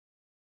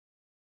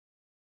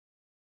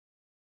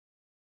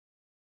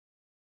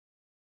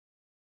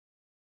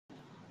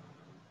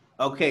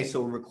Okay,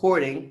 so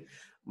recording.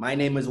 My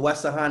name is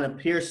Wesahana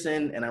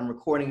Pearson, and I'm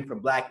recording for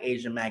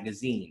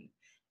BlackAsiaMagazine.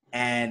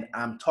 And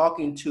I'm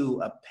talking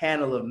to a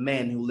panel of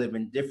men who live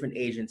in different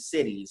Asian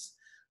cities.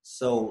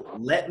 So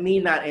let me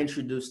not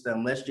introduce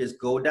them. Let's just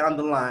go down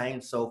the line.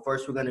 So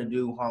first we're gonna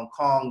do Hong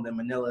Kong, then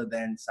Manila,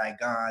 then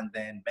Saigon,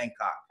 then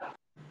Bangkok.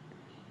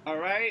 All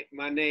right,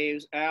 my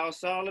name's Al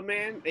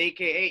Solomon,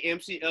 aka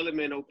MC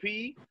Element OP.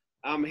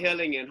 I'm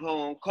hailing in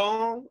Hong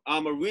Kong.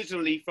 I'm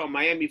originally from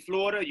Miami,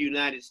 Florida,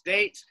 United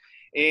States.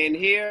 And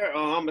here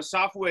I'm a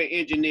software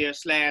engineer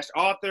slash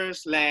author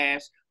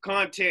slash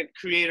content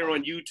creator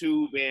on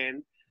YouTube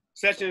and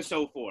such and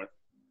so forth.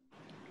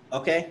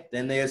 Okay,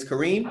 then there's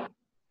Kareem.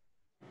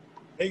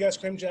 Hey guys,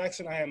 Kareem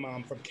Jackson. I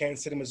am from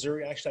Kansas City,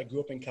 Missouri. Actually, I grew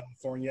up in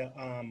California.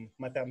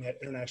 My family had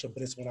international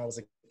business when I was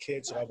a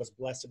kid, so I was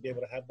blessed to be able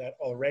to have that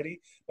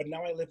already. But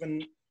now I live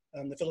in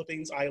the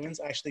Philippines Islands,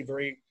 actually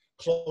very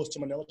close to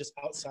Manila, just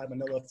outside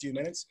Manila, a few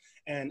minutes.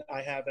 And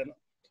I have a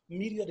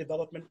media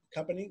development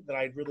company that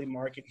I really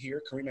market here,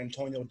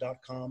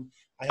 KareemAntonio.com.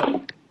 I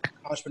help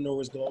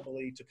entrepreneurs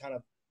globally to kind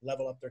of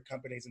level up their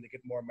companies and to get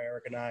more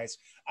Americanized.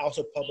 I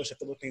also publish at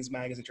Philippines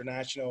Magazine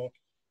International,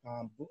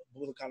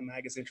 BlackAsiaMagazine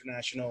Magazine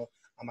International.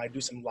 I do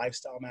some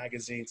lifestyle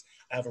magazines.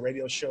 I have a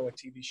radio show, a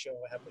TV show.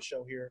 I have a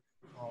show here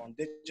on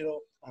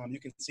digital. You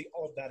can see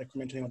all of that at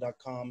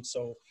KareemAntonio.com.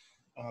 So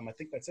I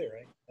think that's it,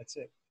 right? That's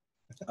it.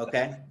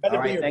 Okay. All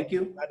right. Thank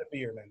you. Glad to be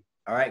here, man.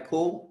 All right.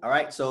 Cool. All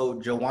right. So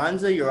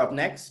Jawanza, you're up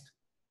next.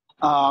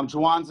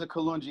 Jawanza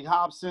Kalunji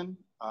Hobson.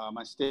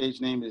 My stage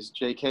name is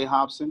J.K.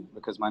 Hobson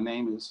because my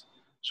name is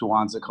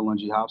Jawanza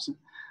Kalunji Hobson.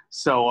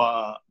 So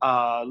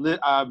I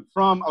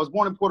was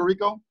born in Puerto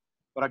Rico,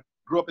 but I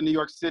grew up in New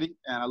York City,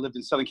 and I lived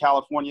in Southern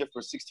California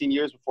for 16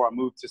 years before I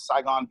moved to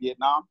Saigon,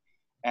 Vietnam.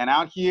 And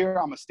out here,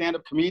 I'm a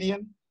stand-up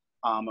comedian.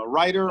 I'm a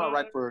writer. I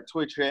write for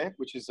Twitch,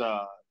 which is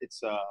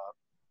it's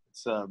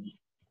a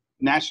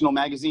national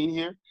magazine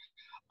here.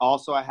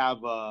 Also, I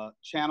have a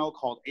channel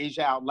called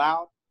Asia Out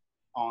Loud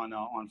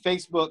on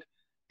Facebook,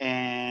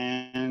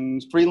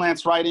 and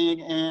freelance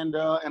writing, and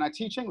I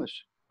teach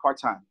English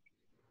part-time.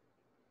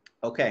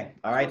 Okay.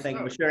 All right. Thank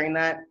you for sharing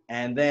that.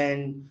 And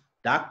then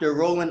Dr.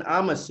 Roland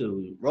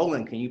Amasu.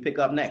 Roland, can you pick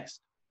up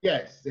next?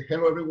 Yes.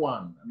 Hello,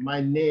 everyone. My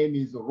name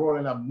is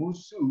Roland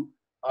Amasu.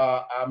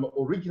 I'm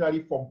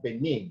originally from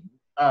Benin.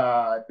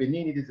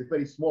 Benin, it is a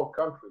very small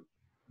country,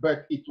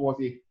 but it was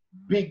a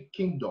big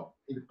kingdom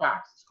in the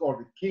past. It's called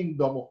the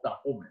Kingdom of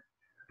Dahomey.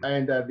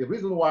 And the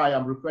reason why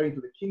I'm referring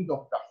to the Kingdom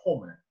of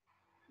Dahomey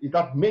is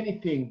that many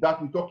things that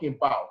we're talking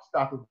about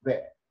started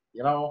there,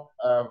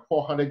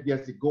 400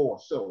 years ago or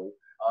so,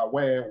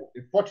 where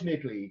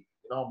unfortunately,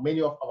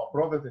 many of our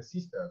brothers and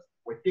sisters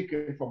were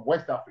taken from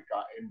West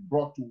Africa and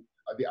brought to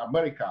the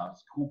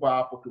Americas,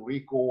 Cuba, Puerto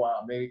Rico,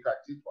 America,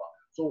 etc.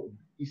 So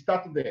it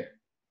started there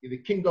in the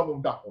Kingdom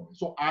of Dahomey.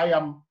 So I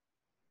am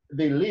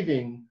the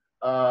living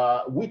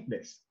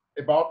witness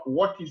about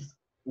what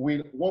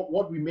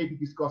we may be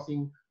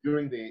discussing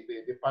during the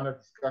panel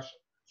discussion.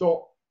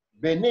 So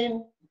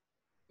Benin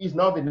is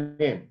now the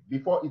name.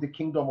 Before is the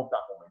Kingdom of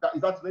Dahomey.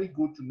 That's very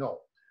good to know.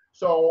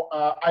 So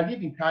I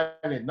live in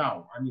Thailand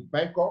now. I'm in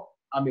Bangkok.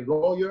 I'm a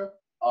lawyer.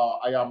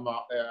 I am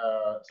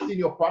a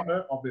senior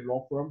partner of the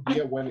law firm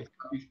here when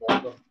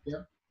established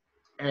here.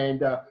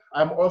 And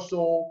I'm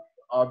also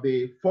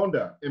the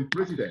founder and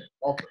president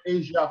of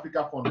Asia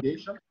Africa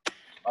Foundation.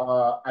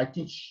 I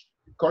teach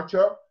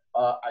culture.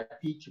 I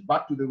teach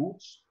back to the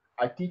roots.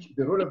 I teach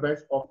the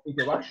relevance of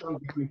interaction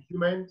between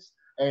humans.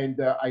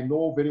 And I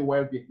know very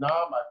well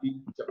Vietnam. I've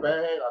been to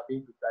Japan. I've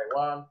been to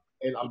Taiwan.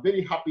 And I'm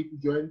very happy to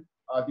join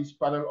this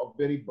panel of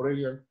very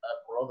brilliant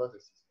brothers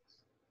and sisters.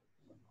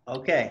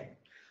 Okay.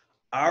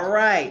 All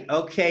right.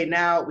 Okay.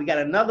 Now we got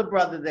another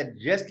brother that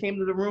just came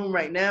to the room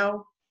right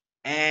now.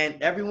 And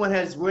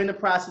we're in the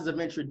process of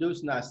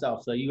introducing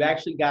ourselves. So you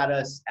actually got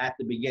us at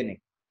the beginning.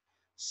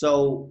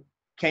 So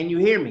can you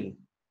hear me?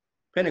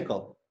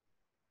 Pinnacle.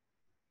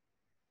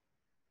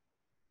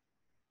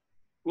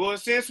 Well,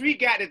 since we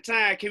got the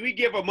time, can we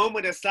give a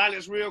moment of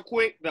silence real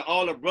quick to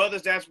all the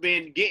brothers that's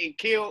been getting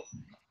killed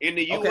in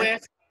the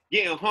U.S.,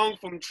 getting hung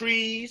from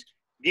trees,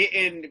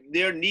 getting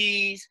their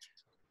knees,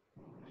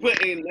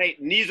 putting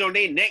knees on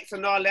their necks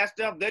and all that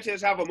stuff? Let's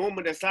just have a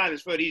moment of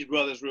silence for these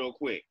brothers real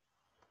quick.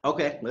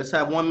 Okay, let's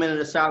have 1 minute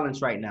of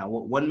silence right now.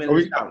 1 minute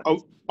of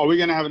silence. Are we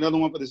going to have another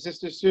one for the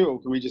sisters too,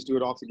 or can we just do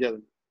it all together?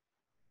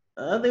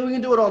 I think we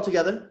can do it all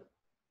together.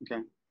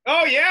 Okay.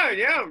 Oh, yeah,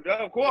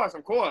 of course.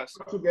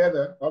 All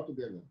together.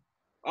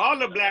 All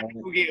the black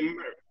people getting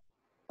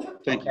murdered.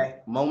 Thank you.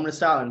 Moment of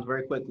silence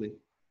very quickly.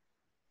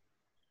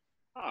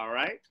 All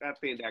right. I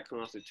think that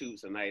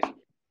constitutes a nice,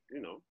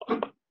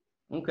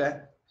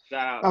 Okay.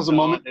 shout out. That was a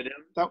moment.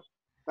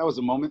 That was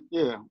a moment.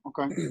 Yeah.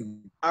 Okay.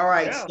 All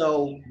right. Yeah.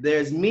 So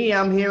there's me.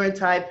 I'm here in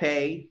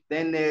Taipei.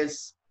 Then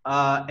there's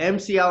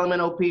MC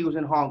Element OP, who's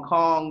in Hong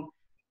Kong.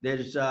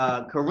 There's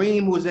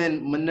Kareem, who's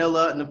in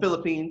Manila in the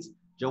Philippines.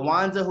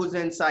 Jawanza, who's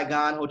in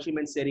Saigon, Ho Chi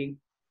Minh City.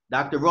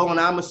 Dr. Roland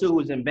Amasu,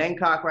 who's in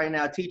Bangkok right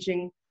now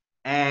teaching.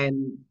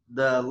 And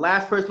the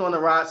last person on the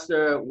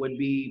roster would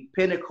be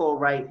Pinnacle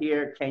right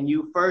here. Can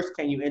you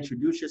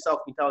introduce yourself?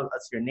 Can you tell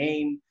us your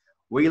name,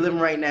 where you're living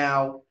right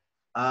now,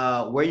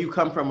 where you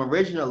come from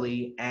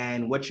originally,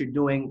 and what you're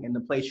doing in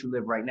the place you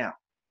live right now?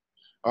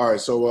 All right,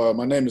 so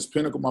my name is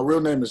Pinnacle. My real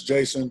name is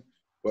Jason,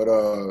 but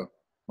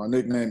my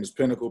nickname is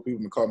Pinnacle. People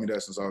been calling me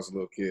that since I was a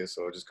little kid,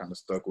 so it just kind of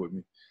stuck with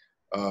me.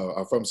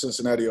 I'm from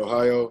Cincinnati,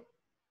 Ohio,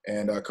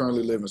 and I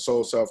currently live in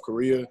Seoul, South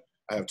Korea.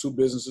 I have two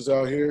businesses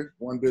out here.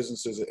 One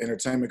business is an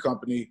entertainment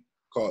company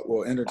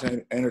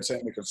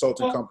entertainment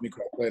consulting company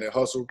called Play That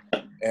Hustle,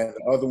 and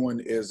the other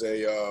one is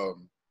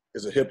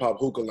a hip hop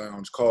hookah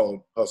lounge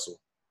called Hustle.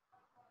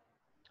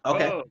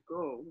 Okay. Oh,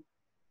 cool.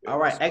 All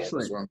right.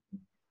 Excellent.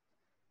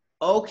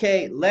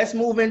 Okay, let's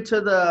move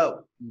into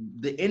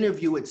the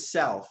interview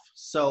itself.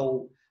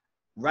 So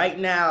right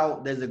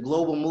now, there's a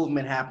global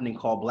movement happening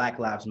called Black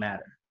Lives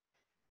Matter.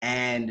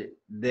 And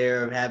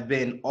there have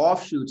been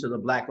offshoots of the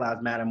Black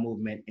Lives Matter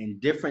movement in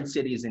different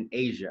cities in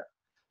Asia.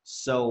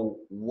 So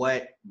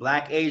what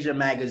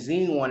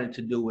BlackAsiaMagazine wanted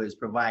to do is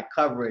provide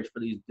coverage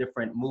for these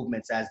different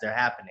movements as they're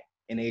happening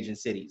in Asian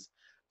cities.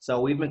 So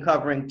we've been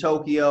covering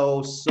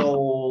Tokyo,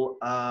 Seoul,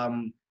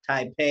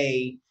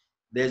 Taipei.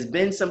 There's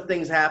been some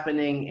things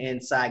happening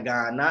in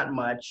Saigon, not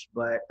much,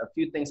 but a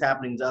few things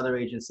happening in other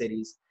Asian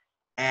cities.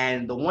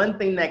 And the one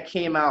thing that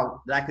came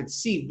out that I could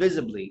see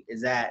visibly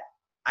is that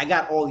I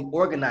got all the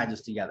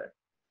organizers together,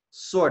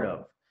 sort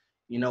of.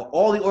 You know,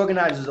 all the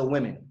organizers are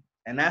women.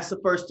 And that's the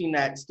first thing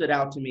that stood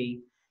out to me.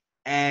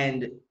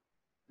 And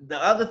the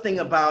other thing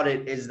about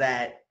it is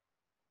that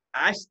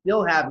I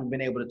still haven't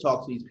been able to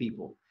talk to these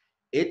people.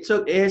 It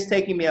has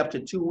taken me up to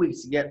 2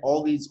 weeks to get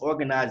all these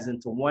organizers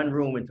into one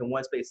room, into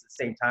one space at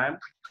the same time.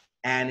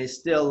 And it's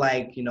still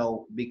like, you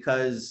know,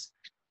 because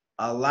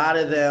a lot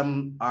of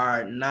them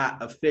are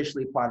not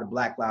officially part of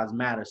Black Lives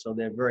Matter. So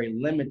they're very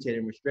limited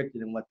and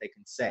restricted in what they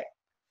can say.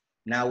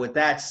 Now, with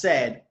that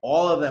said,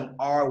 all of them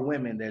are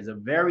women. There's a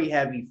very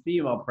heavy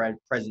female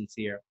presence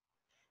here.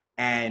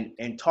 And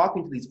in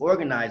talking to these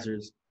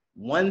organizers,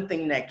 one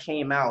thing that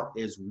came out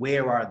is,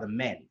 where are the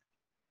men?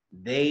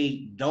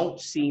 They don't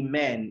see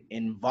men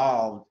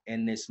involved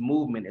in this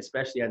movement,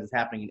 especially as it's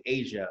happening in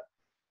Asia,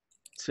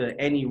 to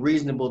any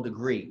reasonable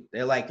degree.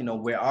 They're like, you know,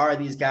 where are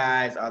these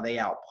guys? Are they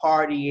out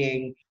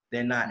partying?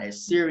 They're not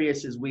as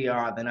serious as we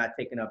are. They're not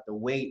taking up the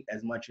weight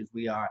as much as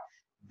we are.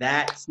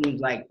 That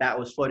seems like that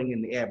was floating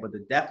in the air. But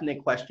the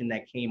definite question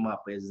that came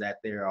up is that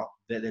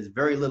there's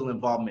very little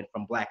involvement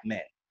from Black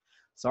men.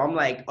 So I'm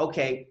like,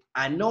 okay,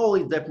 I know all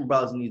these different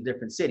brothers in these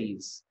different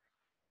cities.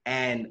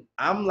 And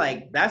I'm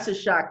like, that's a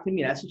shock to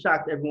me. That's a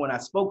shock to everyone I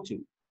spoke to.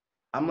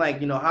 I'm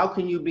like, you know, how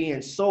can you be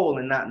in Seoul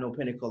and not know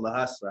Pinnacle the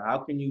Hustler? How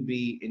can you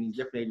be in these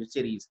different Asian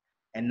cities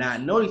and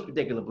not know these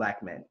particular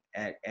Black men?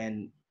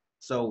 And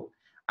so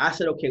I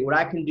said, okay, what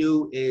I can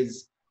do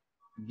is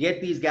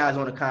get these guys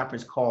on a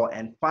conference call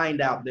and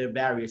find out their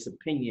various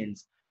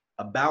opinions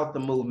about the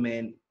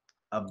movement,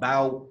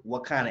 about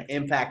what kind of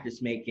impact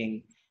it's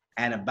making,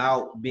 and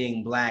about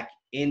being Black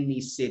in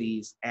these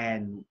cities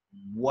and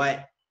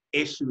what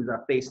issues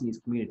are facing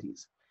these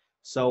communities.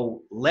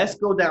 So let's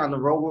go down the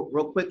road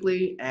real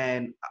quickly.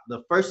 And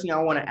the first thing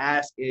I want to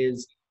ask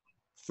is,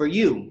 for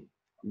you,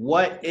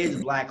 what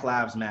is Black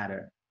Lives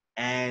Matter?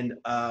 And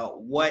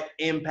what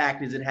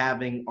impact is it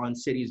having on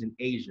cities in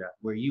Asia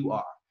where you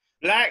are?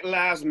 Black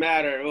Lives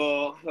Matter,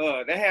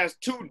 that has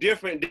two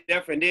different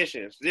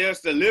definitions. There's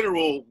the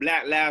literal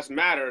Black Lives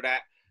Matter,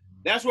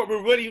 that's what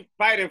we're really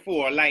fighting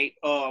for, like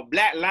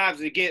Black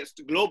lives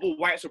against global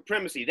white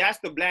supremacy. That's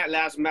the Black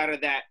Lives Matter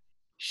that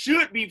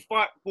should be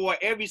fought for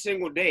every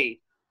single day.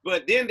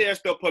 But then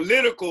there's the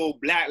political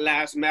Black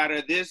Lives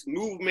Matter, this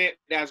movement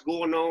that's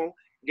going on,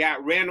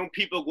 got random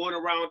people going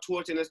around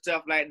torching and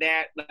stuff like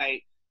that,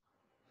 like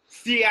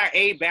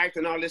CIA backed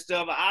and all this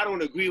stuff. I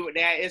don't agree with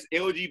that. It's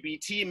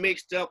LGBT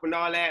mixed up and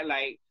all that.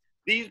 Like,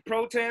 these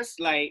protests,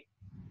 like,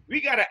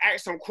 we got to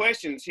ask some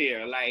questions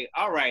here. Like,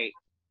 all right,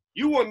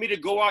 you want me to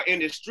go out in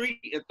the street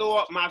and throw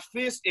up my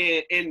fist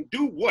and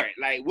do what?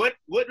 Like, what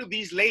do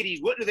these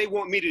ladies, what do they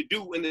want me to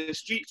do in the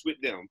streets with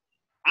them?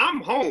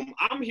 I'm home.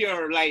 I'm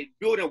here, like,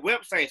 building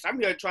websites. I'm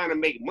here trying to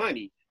make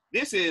money.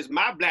 This is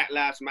my Black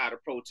Lives Matter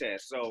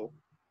protest. So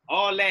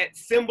all that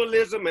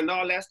symbolism and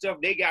all that stuff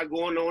they got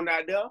going on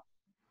out there,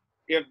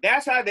 if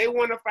that's how they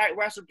want to fight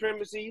white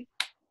supremacy,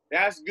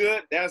 that's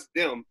good. That's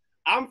them.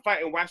 I'm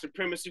fighting white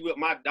supremacy with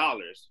my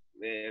dollars,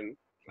 and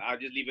I'll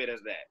just leave it as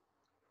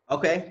that.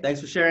 Okay,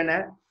 thanks for sharing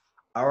that.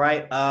 All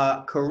right,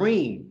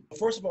 Kareem.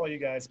 First of all, you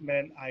guys,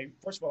 man, I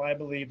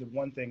believe that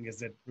one thing is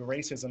that the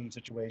racism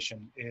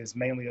situation is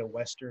mainly a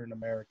Western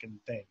American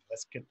thing.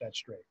 Let's get that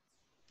straight.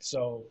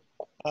 So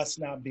us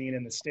not being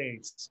in the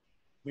States,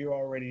 we were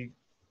already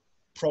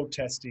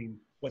protesting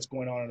what's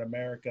going on in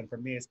America. And for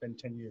me, it's been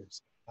 10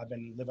 years. I've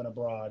been living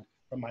abroad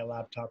from my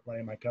laptop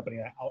running my company.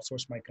 I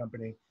outsourced my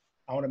company.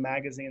 I own a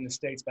magazine in the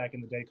States back in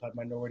the day called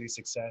Minority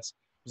Success.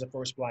 It was the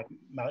first black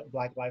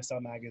lifestyle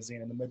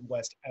magazine in the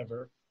Midwest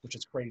ever, which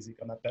is crazy.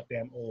 I'm not that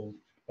damn old,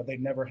 but they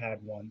never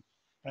had one.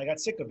 And I got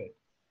sick of it.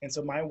 And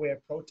so my way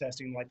of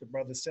protesting, like the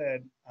brother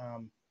said,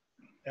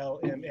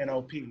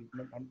 LMNOP.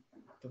 I'm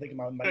thinking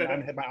about I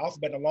haven't had my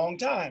alphabet in a long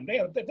time.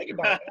 Damn, think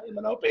about it,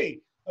 LMNOP.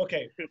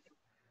 Okay,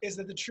 is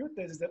that the truth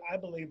is that I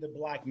believe that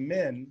Black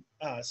men,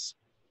 us,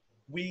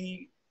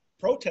 we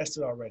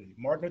protested already.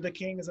 Martin Luther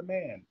King is a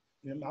man.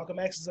 You know, Malcolm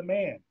X is a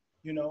man.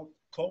 You know,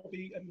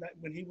 Kobe,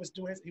 when he was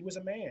doing he was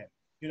a man.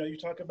 You know, you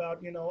talk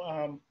about, you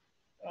know,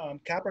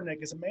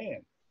 Kaepernick is a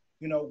man.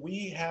 You know,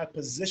 we have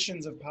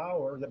positions of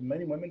power that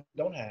many women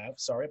don't have.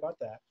 Sorry about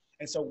that.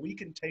 And so we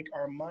can take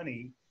our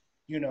money,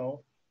 you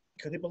know,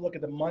 because people look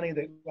at the money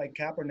that like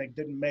Kaepernick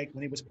didn't make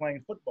when he was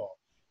playing football.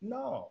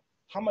 No.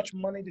 How much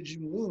money did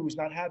you lose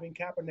not having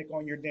Kaepernick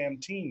on your damn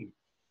team?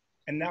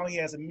 And now he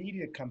has a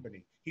media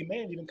company. He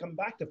may not even come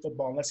back to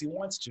football unless he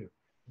wants to.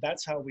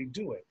 That's how we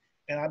do it.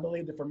 And I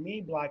believe that for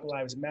me, Black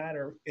Lives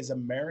Matter is an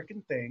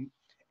American thing.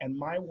 And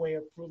my way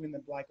of proving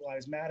that Black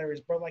Lives Matter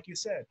is, bro, like you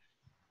said,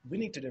 we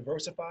need to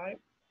diversify.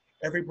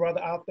 Every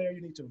brother out there,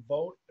 you need to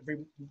vote. Every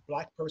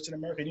Black person in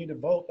America, you need to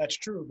vote. That's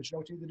true. But you know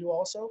what you need to do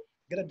also?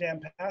 Get a damn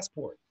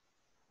passport.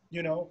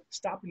 You know,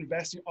 stop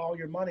investing all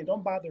your money.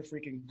 Don't buy their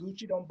freaking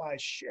Gucci. Don't buy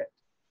shit.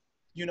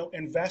 You know,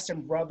 invest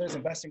in brothers,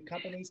 invest in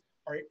companies,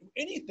 or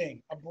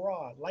anything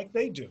abroad like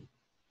they do.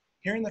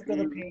 Here in the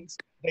Philippines,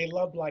 they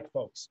love Black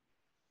folks.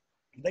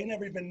 They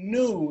never even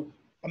knew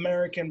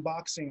American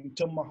boxing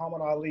till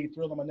Muhammad Ali,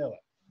 Thrilla Manila.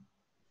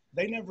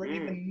 They never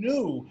even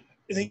knew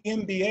the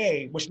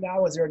NBA, which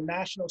now is their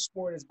national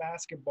sport is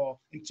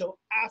basketball, until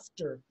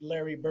after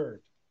Larry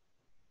Bird,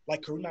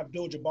 like Kareem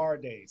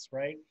Abdul-Jabbar days,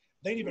 right?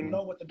 They didn't even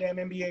know what the damn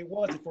NBA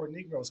was before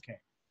Negroes came.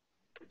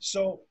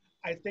 So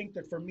I think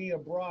that for me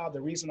abroad,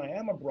 the reason I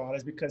am abroad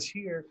is because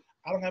here,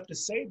 I don't have to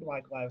say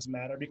Black Lives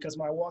Matter, because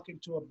when I walk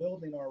into a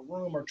building or a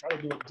room or try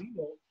to do a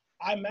deal,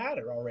 I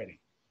matter already.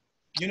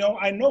 You know,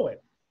 I know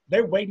it.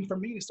 They're waiting for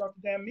me to start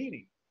the damn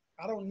meeting.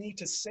 I don't need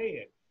to say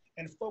it.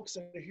 And folks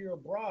that are here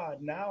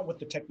abroad, now with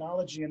the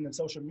technology and the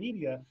social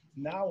media,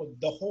 now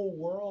the whole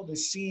world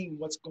is seeing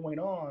what's going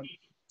on.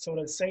 So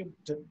to say,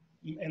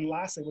 and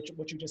lastly,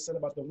 what you just said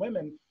about the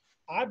women,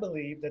 I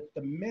believe that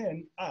the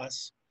men,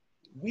 us,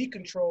 we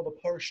control the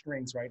purse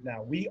strings right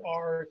now. We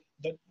are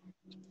the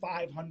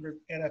 500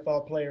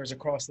 NFL players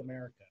across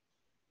America.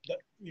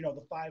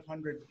 The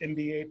 500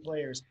 NBA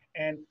players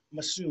and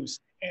masseuse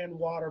and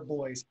water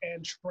boys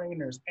and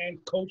trainers and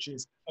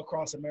coaches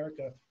across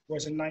America.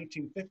 Whereas in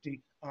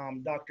 1950,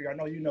 Doctor, I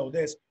know you know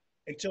this,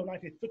 until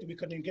 1950, we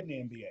couldn't even get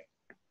in the NBA.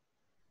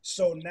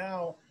 So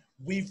now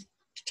we've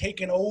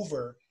taken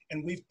over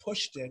and we've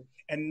pushed it.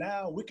 And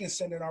now we can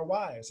send in our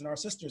wives and our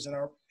sisters and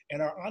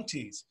our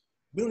aunties.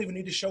 We don't even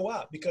need to show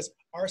up because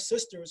our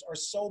sisters are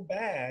so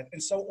bad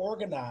and so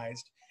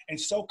organized and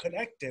so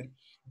connected.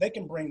 They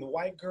can bring the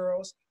white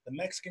girls, the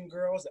Mexican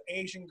girls, the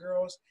Asian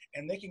girls,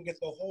 and they can get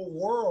the whole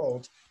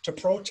world to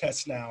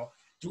protest now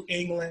through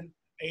England,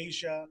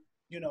 Asia,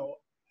 you know,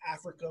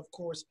 Africa, of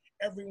course.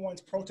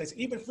 Everyone's protesting.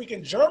 Even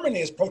freaking Germany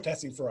is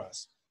protesting for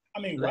us. I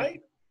mean,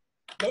 right?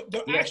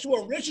 The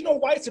actual original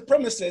white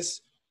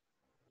supremacists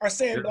are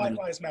saying Black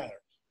Lives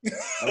Matter.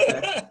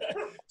 Okay.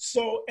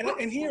 So,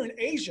 and here in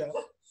Asia,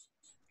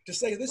 to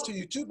say this to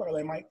you too, by the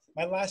way,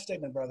 my last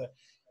statement, brother.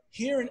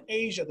 Here in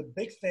Asia, the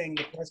big thing,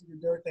 the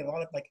President Duterte, and a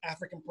lot of like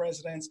African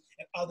presidents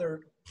and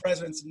other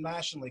presidents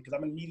nationally, because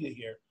I'm in media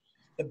here,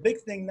 the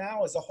big thing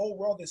now is the whole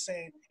world is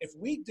saying, if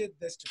we did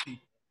this to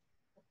people,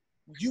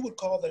 you would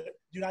call the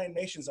United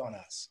Nations on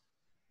us.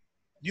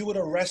 You would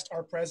arrest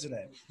our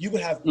president. You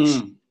would have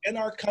in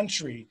our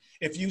country,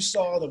 if you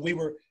saw that we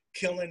were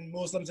killing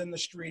Muslims in the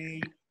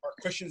street or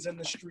Christians in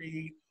the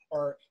street,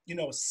 or, you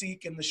know,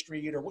 Sikh in the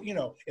street, or, you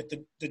know, if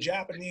the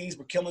Japanese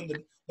were killing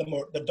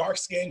the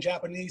dark-skinned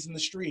Japanese in the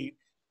street,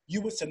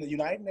 you would send the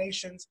United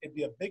Nations. It'd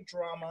be a big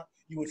drama.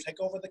 You would take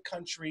over the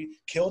country,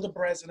 kill the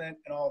president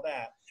and all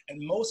that.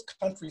 And most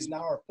countries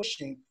now are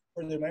pushing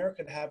for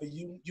America to have a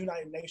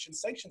United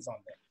Nations sanctions on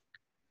them.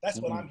 That's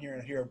what I'm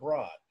hearing here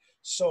abroad.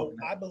 So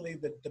I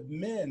believe that the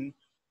men,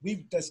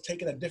 we've just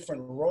taken a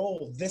different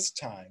role this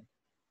time,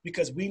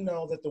 because we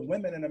know that the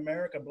women in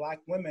America, Black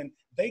women,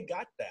 they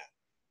got that.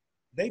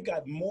 They've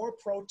got more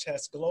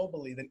protests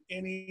globally than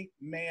any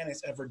man has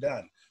ever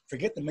done.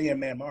 Forget the Million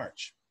Man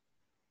March.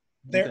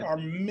 There are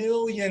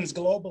millions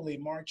globally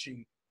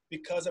marching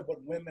because of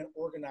what women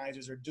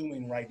organizers are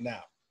doing right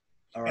now.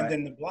 And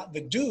then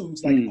the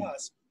dudes like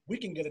us, we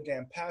can get a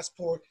damn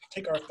passport,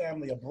 take our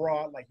family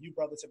abroad like you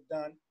brothers have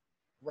done,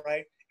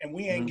 right? And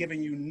we ain't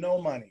giving you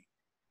no money.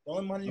 The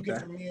only money you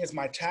get from me is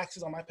my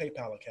taxes on my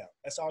PayPal account.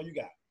 That's all you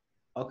got.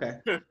 Okay.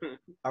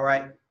 All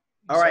right.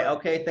 All right.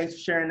 Okay. Thanks for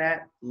sharing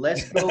that.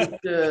 Let's go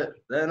to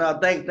no.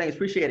 Thanks.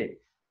 Appreciate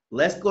it.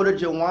 Let's go to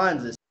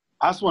Jawanza.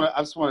 I just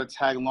want to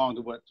tag along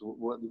to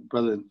what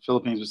Brother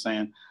Philippines was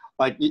saying.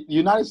 Like the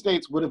United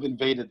States would have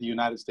invaded the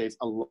United States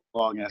a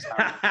long ass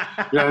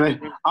time. You know what I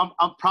mean?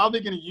 I'm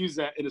probably going to use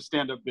that in a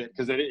stand-up bit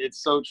because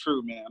it's so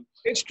true, man.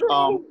 It's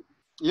true.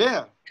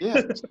 Yeah.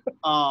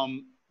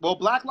 Well,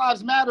 Black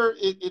Lives Matter.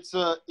 It's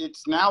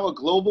now a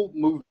global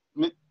movement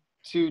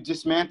to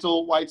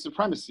dismantle white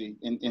supremacy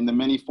in the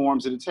many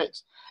forms that it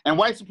takes. And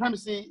white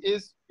supremacy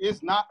is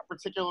is not a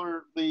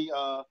particularly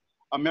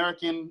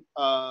American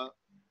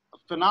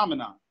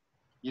phenomenon.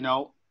 You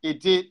know,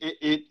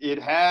 it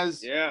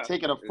has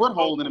taken a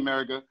foothold in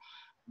America,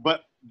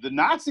 but the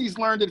Nazis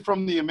learned it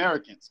from the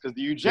Americans, because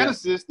the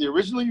eugenicists, the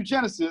original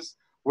eugenicists,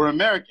 were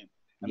American.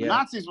 And the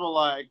Nazis were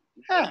like,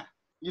 yeah,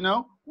 you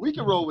know, we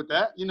can roll with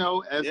that, you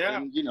know,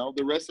 and, you know,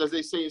 the rest, as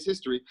they say, is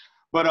history.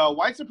 But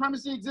white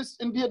supremacy exists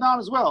in Vietnam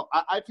as well.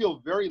 I feel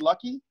very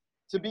lucky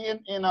to be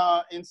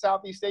in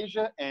Southeast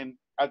Asia. And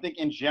I think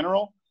in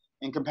general,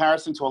 in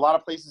comparison to a lot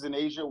of places in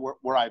Asia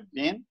where I've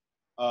been,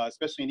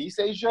 especially in East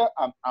Asia,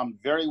 I'm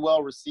very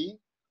well received.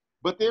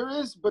 But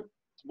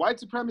white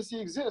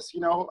supremacy exists. You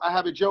know, I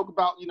have a joke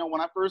about, you know,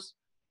 when I first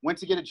went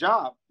to get a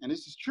job, and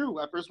this is true,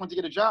 I first went to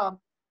get a job,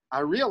 I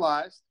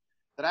realized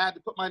that I had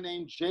to put my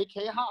name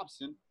J.K.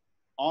 Hobson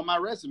on my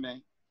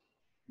resume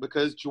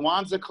because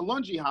Juwanza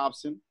Kalunji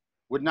Hobson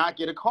would not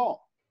get a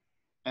call.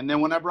 And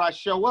then whenever I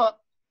show up,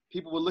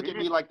 people would look at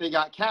me like they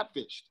got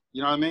catfished.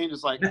 You know what I mean?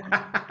 It's like,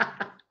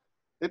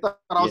 they thought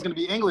I was going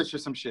to be English or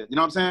some shit. You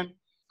know what I'm saying?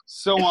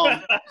 So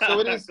so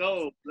it is.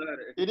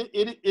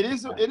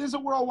 It is a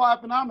worldwide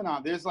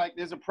phenomenon. There's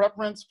a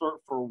preference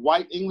for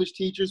white English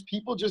teachers.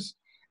 People just,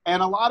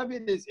 and a lot of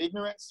it is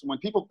ignorance. When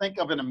people think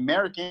of an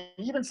American,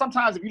 even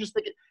sometimes if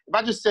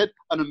I just said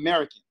an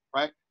American,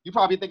 right, you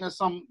probably think of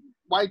some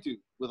white dude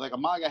with like a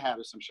MAGA hat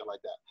or some shit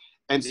like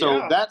that. And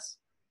so that's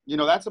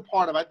a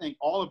part of, I think,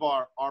 all of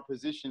our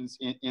positions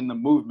in the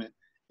movement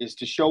is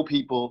to show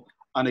people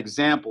an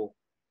example,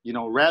 you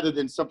know, rather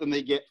than something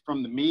they get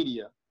from the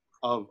media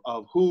of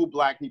who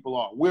Black people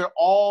are. We're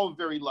all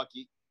very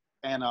lucky.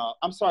 And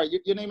I'm sorry,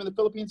 your name in the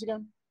Philippines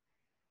again?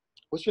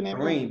 What's your name?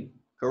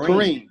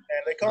 Kareem. And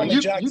they call me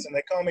Jackson.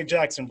 They call me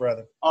Jackson,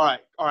 brother. All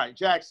right.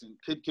 Jackson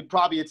could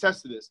probably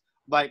attest to this.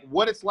 Like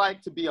what it's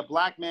like to be a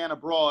Black man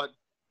abroad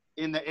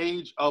in the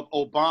age of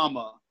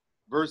Obama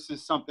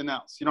versus something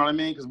else. You know what I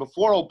mean? Because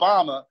before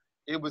Obama,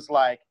 it was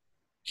like,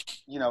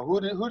 you know,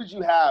 who did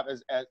you have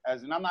as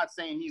and I'm not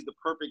saying he's the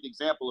perfect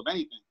example of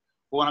anything,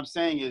 but what I'm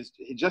saying is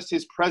just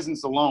his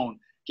presence alone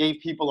gave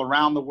people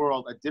around the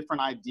world a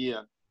different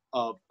idea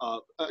of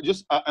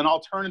just an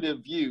alternative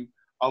view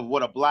of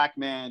what a Black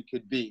man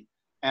could be.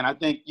 And I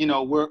think, you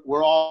know,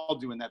 we're all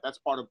doing that. That's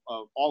part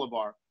of all of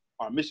our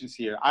missions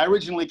here. I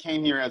originally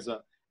came here as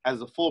a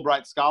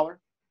Fulbright scholar,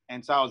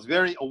 and so I was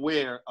very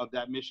aware of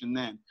that mission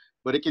then.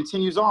 But it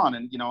continues on,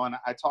 and you know, and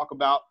I talk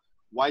about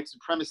white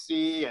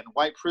supremacy and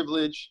white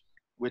privilege,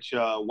 which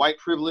white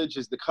privilege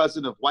is the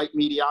cousin of white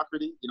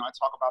mediocrity. You know, I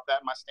talk about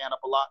that in my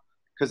stand-up a lot,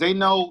 because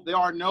there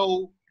are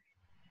no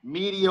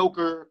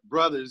mediocre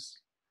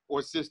brothers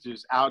or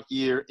sisters out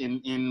here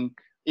in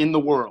the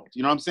world.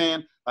 You know what I'm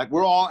saying? Like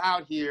we're all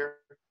out here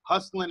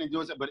hustling and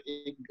doing it, but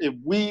if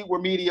we were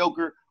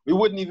mediocre, we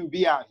wouldn't even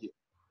be out here.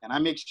 And I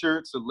make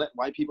sure to let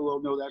white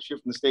people know that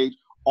shit from the stage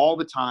all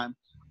the time.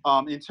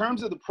 In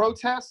terms of the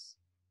protests,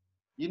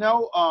 you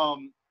know,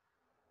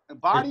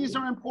 bodies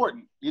are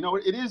important. You know,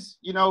 it is,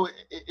 you know,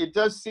 it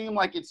does seem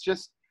like it's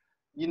just,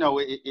 you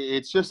know,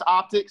 it's just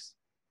optics,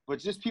 but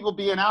just people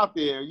being out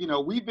there, you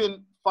know, we've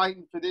been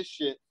fighting for this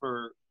shit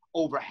for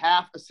over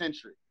half a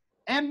century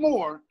and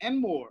more.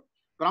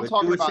 But I'm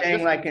talking about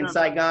saying like in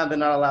Saigon, they're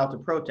not allowed to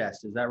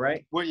protest. Is that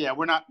right? Well, yeah,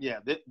 we're not. Yeah,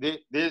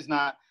 there's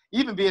not.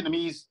 Even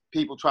Vietnamese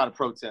people try to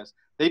protest.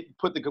 They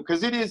put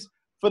because it is,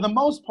 for the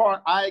most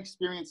part, I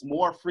experience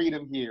more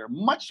freedom here,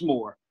 much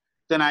more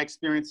than I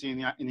experience in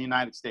the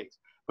United States.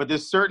 But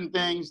there's certain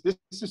things. This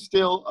is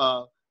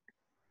still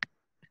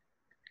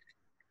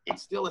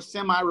it's still a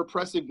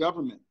semi-repressive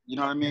government. You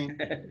know what I mean?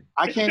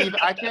 I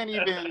can't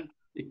even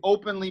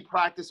openly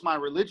practice my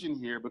religion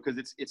here because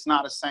it's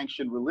not a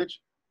sanctioned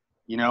religion.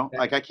 You know,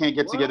 like I can't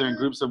get together in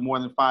groups of more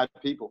than 5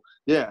 people.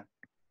 Yeah.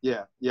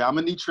 I'm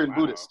a Nichiren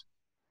Buddhist.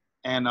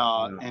 And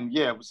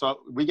so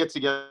we get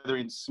together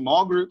in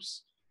small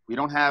groups. We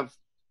don't have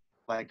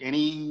like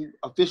any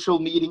official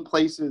meeting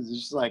places.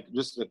 It's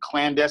just a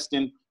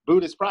clandestine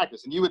Buddhist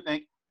practice. And you would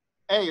think,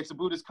 hey, it's a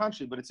Buddhist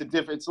country, but it's a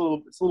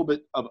little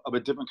bit of a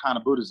different kind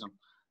of Buddhism.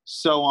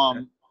 So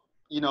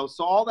you know,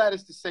 so all that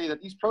is to say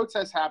that these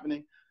protests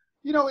happening,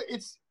 you know,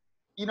 it's,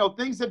 you know,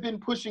 things have been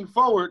pushing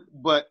forward,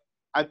 but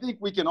I think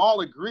we can all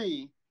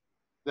agree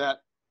that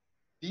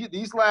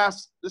this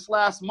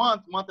last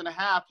month and a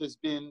half has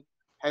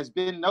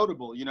been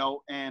notable, you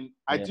know, and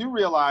I do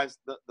realize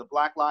the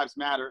Black Lives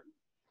Matter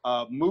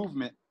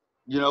movement,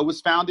 you know, was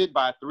founded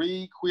by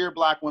 3 queer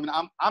Black women.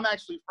 I'm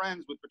actually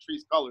friends with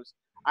Patrisse Cullors.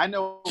 I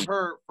know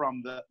her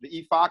from the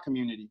Ifa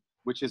community,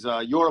 which is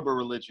a Yoruba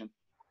religion,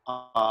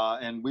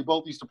 and we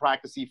both used to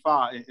practice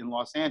Ifa in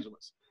Los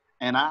Angeles.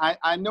 And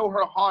I know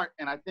her heart,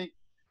 and I think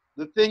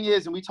the thing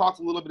is, and we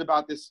talked a little bit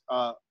about this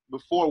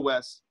before,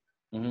 Wes,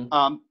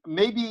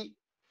 maybe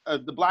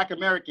the Black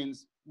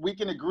Americans, we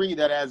can agree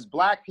that as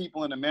Black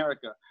people in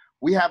America,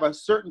 we have a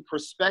certain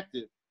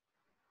perspective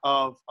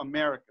of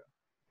America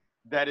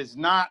that is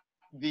not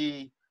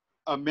the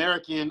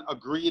American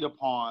agreed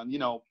upon. You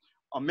know,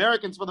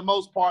 Americans, for the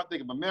most part,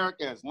 think of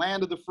America as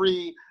land of the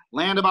free,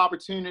 land of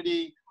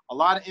opportunity. A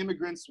lot of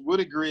immigrants would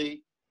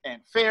agree,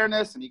 and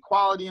fairness and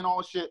equality and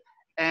all shit.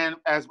 And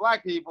as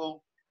Black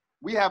people,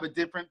 we have a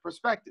different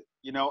perspective,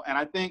 you know? And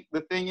I think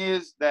the thing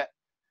is that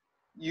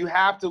you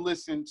have to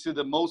listen to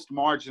the most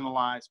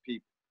marginalized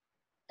people.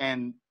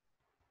 And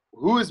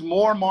who is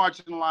more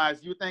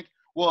marginalized? You think,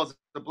 well, as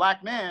the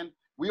Black man,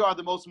 we are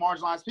the most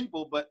marginalized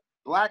people, but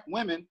Black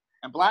women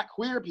and Black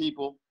queer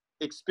people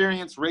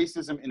experience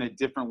racism in a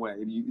different way.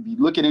 If you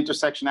look at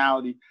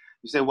intersectionality,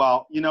 you say,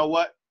 well, you know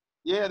what?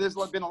 Yeah, there's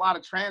been a lot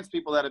of trans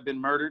people that have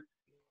been murdered,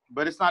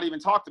 but it's not even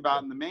talked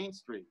about in the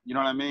mainstream. You know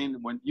what I mean?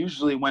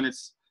 Usually when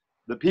it's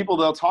the people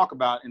they'll talk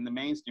about in the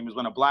mainstream is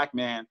when a Black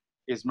man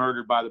is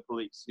murdered by the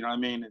police. You know what I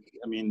mean?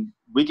 I mean,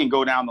 we can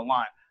go down the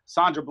line.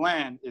 Sandra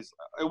Bland it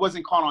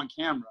wasn't caught on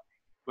camera,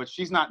 but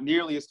she's not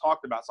nearly as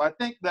talked about. So I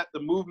think that the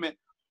movement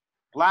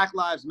Black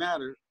Lives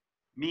Matter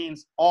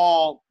means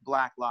all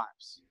Black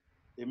lives.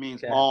 It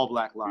means all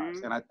Black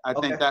lives. And I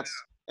think that's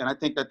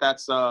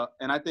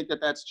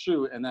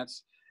true, and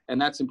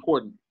that's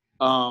important.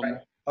 Right.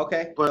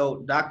 Okay,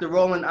 so Dr.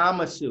 Roland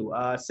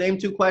Amasu, same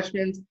two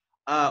questions.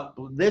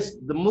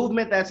 The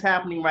movement that's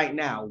happening right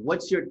now,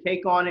 what's your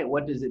take on it?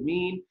 What does it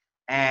mean?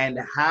 And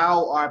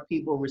how are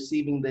people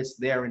receiving this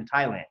there in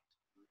Thailand?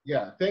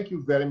 Yeah, thank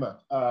you very much.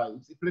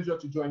 It's a pleasure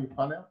to join your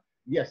panel.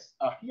 Yes,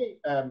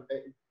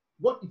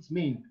 what it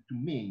means to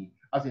me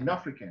as an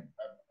African,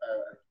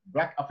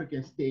 Black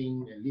African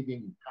staying and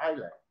living in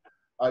Thailand,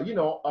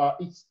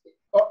 it's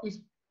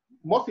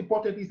most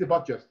important is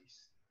about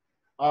justice.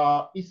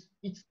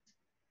 It's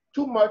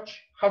too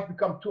much has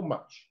become too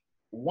much.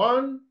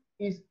 One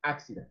is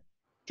accident.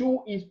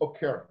 Two is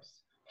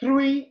occurrence.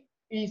 Three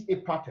is a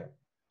pattern.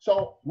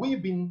 So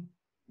we've been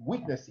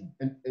witnessing,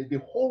 and the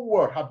whole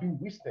world have been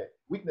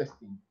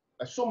witnessing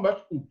so much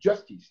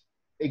injustice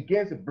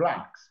against the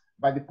Blacks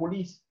by the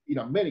police in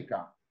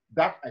America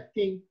that I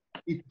think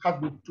it has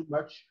been too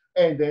much.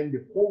 And then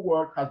the whole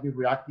world has been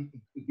reacting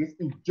against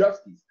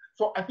injustice.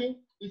 So I think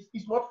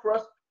it's not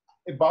first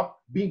about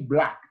being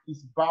Black.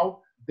 It's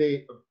about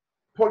the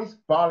police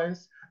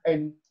violence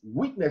and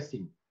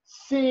witnessing,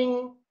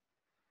 seeing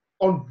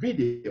on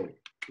video,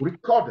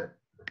 recorded,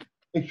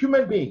 a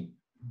human being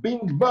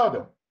being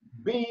murdered,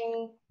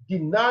 being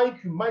denied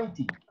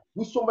humanity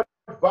with so much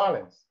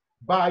violence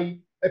by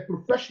a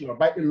professional,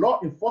 by a law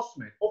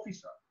enforcement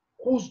officer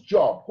whose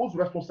job, whose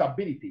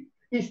responsibility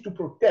is to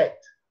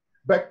protect,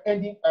 but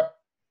ending up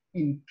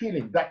in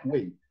killing that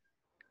way.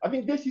 I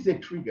think this is a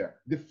trigger.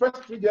 The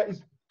first trigger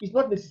is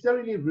not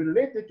necessarily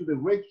related to the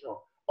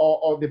racial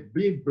or the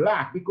being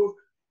Black, because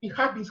it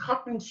has been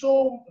happening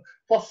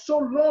for so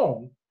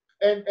long,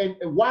 and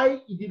why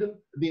it didn't,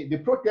 the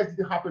protest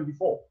didn't happen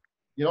before.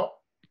 You know,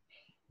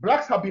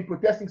 Blacks have been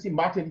protesting since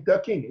Martin Luther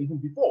King even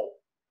before,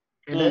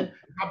 and then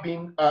have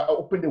been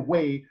opened the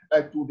way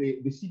to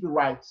the civil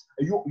rights.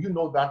 You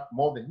know that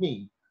more than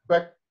me,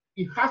 but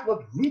it has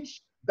not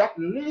reached that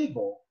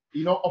level,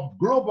 you know, of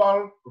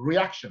global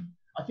reaction.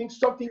 I think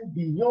something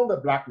beyond the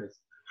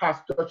Blackness has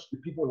touched the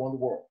people around the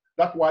world.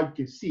 That's why you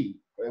can see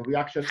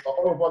reactions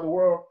all over the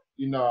world,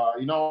 in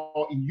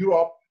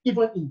Europe,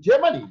 even in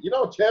Germany. You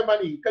know,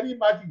 Germany, can you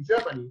imagine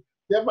Germany?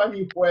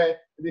 Germany, where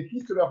the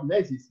history of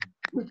Nazism,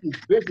 which is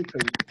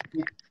basically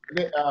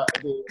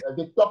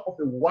the top of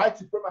the white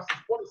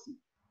supremacist policy,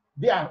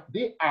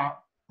 they are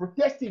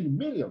protesting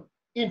millions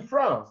in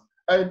France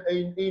and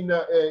in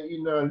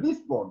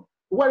Lisbon,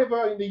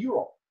 wherever in the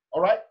Europe.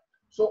 All right.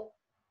 So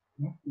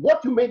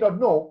what you may not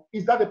know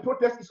is that the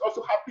protest is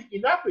also happening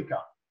in Africa.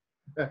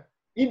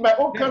 In my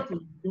own country,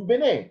 in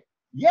Benin,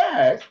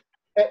 yes,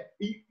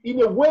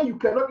 in a way you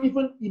cannot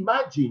even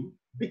imagine,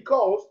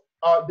 because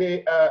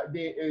the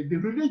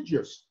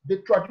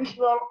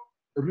traditional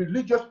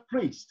religious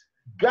priests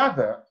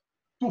gather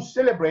to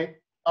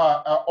celebrate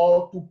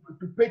or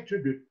to pay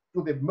tribute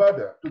to the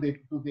murder,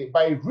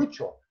 by a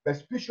ritual, the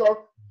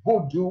special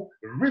voodoo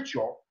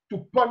ritual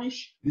to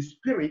punish the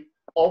spirit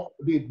of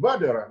the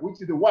murderer,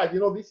 which is the wife. You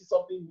know, this is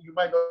something you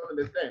might not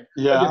understand.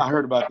 Yeah, I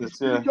heard about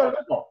this. Yeah.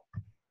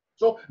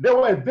 So there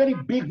were a very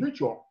big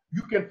ritual.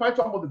 You can find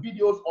some of the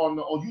videos on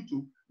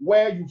YouTube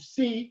where you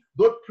see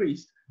those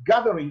priests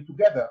gathering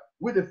together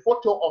with a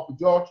photo of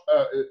George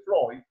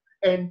Floyd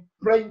and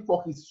praying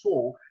for his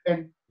soul,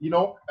 and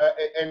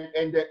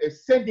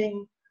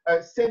sending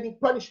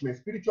punishment,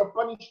 spiritual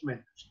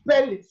punishment,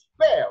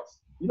 spells,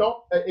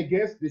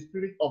 against the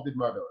spirit of the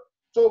murderer.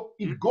 So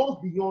it goes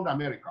beyond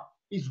America.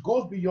 It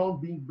goes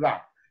beyond being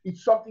Black.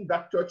 It's something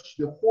that touched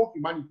the whole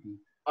humanity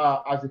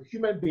as a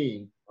human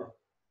being.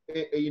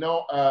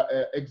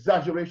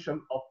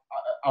 Exaggeration of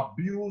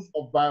abuse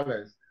of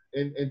violence,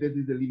 and there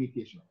is a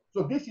limitation.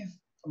 So this is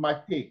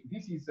my take.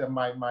 This is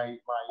my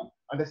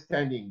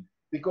understanding,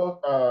 because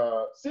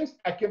since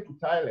I came to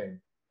Thailand,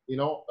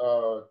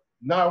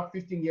 now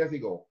 15 years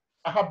ago,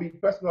 I have been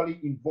personally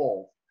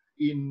involved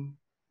in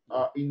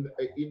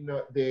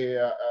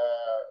the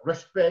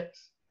respect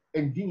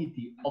and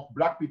dignity of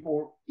Black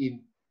people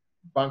in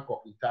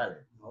Bangkok, in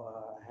Thailand.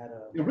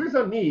 The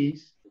reason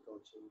is,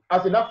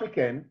 as an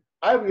African,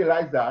 I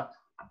realized that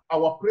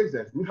our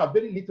presence will have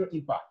very little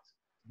impact,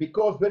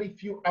 because very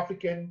few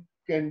Africans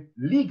can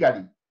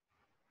legally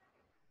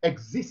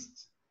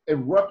exist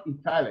and work in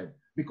Thailand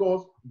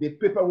because the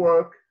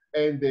paperwork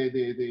and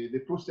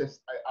the process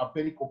are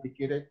very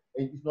complicated,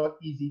 and it's not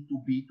easy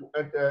to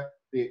enter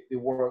the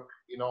work,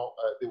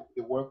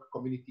 the work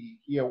community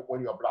here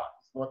when you're Black.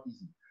 It's not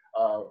easy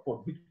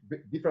for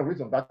different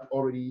reasons that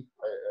already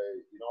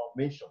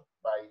mentioned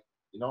by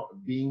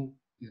being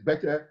it's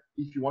better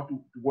if you want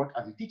to work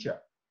as a teacher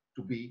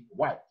to be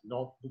white,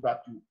 so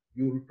that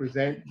you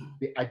represent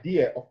the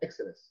idea of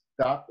excellence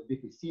that they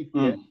perceive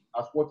here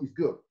as what is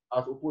good,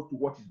 as opposed to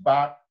what is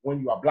bad when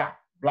you are Black.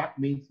 Black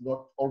means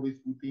not always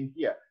good thing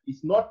here.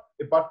 It's not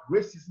about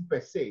racism per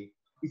se.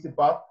 It's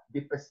about the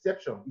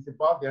perception. It's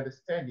about the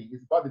understanding.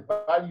 It's about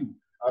the value,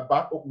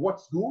 about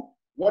what's good,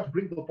 what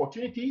brings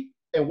opportunity,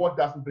 and what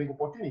doesn't bring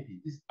opportunity.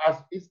 It's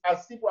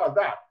as simple as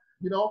that.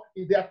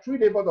 There are three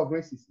levels of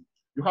racism.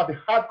 You have the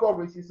hardcore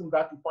racism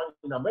that you find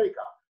in America,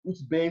 which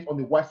is based on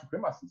the white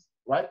supremacists,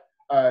 right?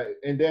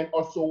 And then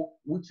also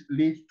which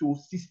leads to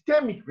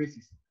systemic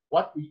racism.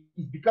 What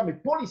is become a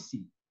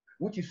policy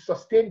which is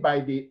sustained by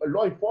the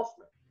law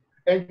enforcement.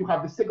 And you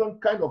have the second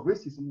kind of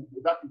racism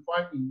that you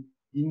find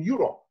in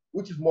Europe,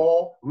 which is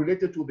more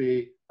related to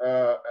the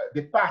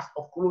past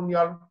of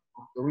colonial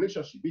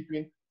relationship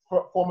between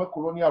former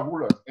colonial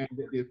rulers and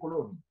the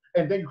colony.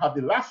 And then you have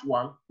the last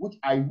one, which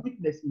I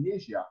witnessed in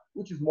Asia,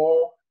 which is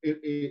more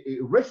a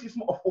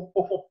racism of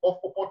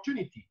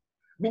opportunity,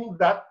 meaning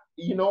that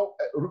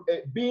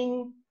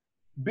being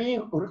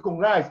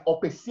recognized or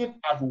perceived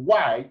as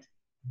white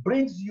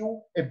brings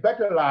you a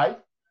better life,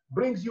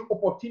 brings you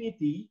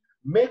opportunity,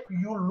 make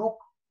you look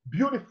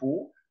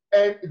beautiful,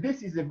 and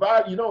this is a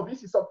value.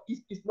 This is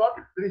it's not.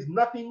 There is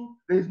nothing.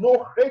 There is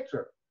no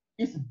hatred.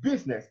 It's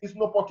business. It's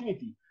an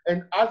opportunity.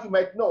 And as you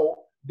might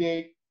know,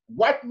 the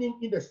whitening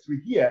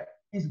industry here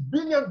is $1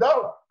 billion.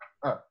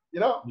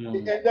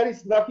 And there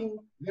is nothing.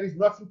 There is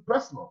nothing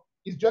personal.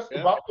 It's just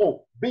about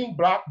being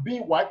Black,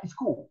 being white is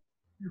cool.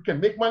 You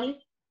can make money.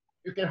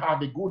 You can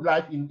have a good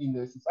life in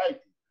the society.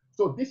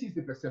 So this is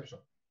the perception.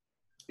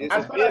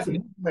 As far as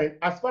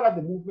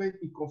the movement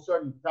is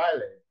concerned in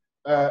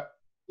Thailand,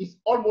 it's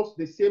almost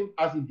the same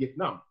as in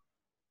Vietnam.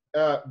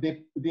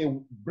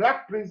 The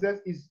Black presence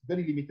is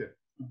very limited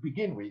to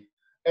begin with,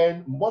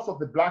 and most of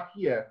the Black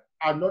here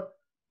are not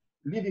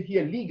living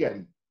here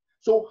legally.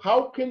 So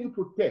how can you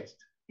protest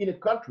in a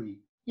country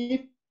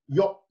if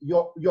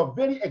your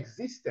very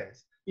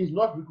existence is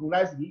not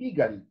recognized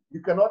legally?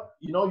 You cannot,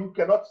 you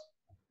cannot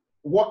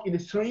walk in the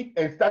street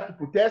and start to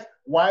protest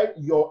while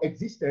your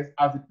existence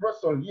as a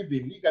person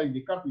living legally in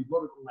the country is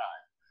not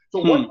recognized. So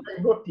what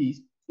I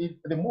noticed is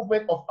the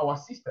movement of our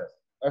sisters.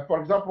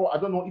 For example, I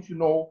don't know if you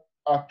know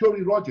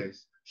Tori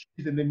Rogers.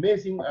 She's an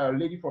amazing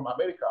lady from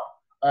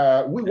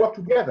America. We work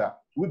together.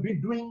 We've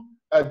been doing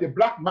the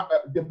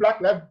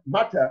Black Lives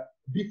Matter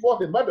before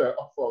the murder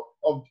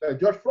of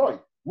George Floyd.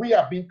 We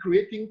have been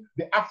creating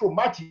the Afro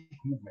Magic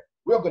movement.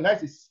 We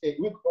organize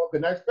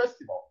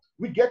festivals.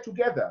 We get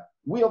together.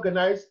 We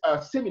organize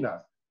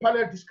seminars,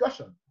 panel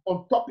discussion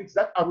on topics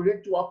that are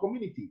related to our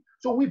community.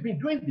 So we've been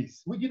doing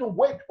this. We didn't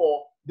wait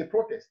for the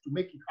protest to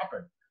make it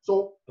happen.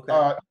 So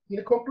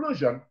in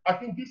conclusion, I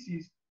think this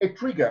is a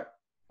trigger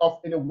of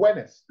an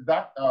awareness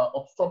that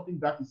of something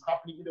that is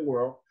happening in the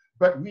world,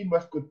 but we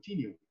must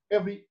continue.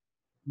 Every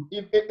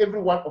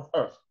one of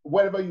us,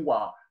 wherever you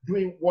are,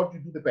 doing what you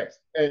do the best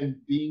and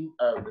being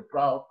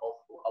proud of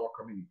our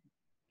community.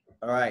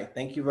 All right.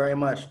 Thank you very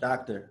much,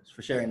 Doctor,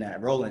 for sharing that.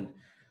 Roland.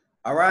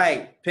 All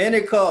right.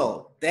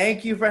 Pinnacle.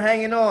 Thank you for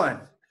hanging on.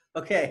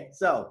 Okay.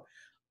 So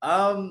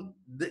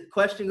the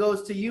question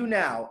goes to you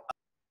now.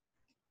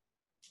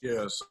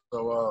 Yeah.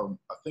 So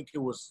I think it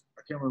was,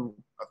 I can't remember.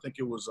 I think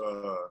it was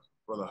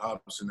Brother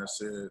Hobson that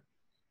said,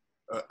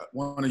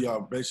 one of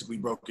y'all basically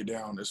broke it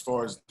down as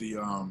far as the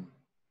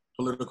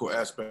political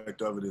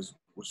aspect of it is,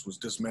 which was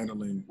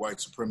dismantling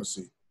white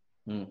supremacy.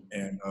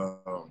 And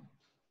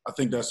I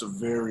think that's a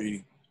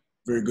very,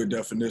 very good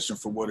definition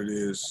for what it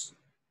is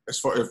as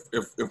far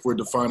if we're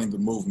defining the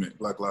movement,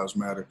 Black Lives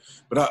Matter.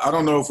 But I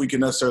don't know if we can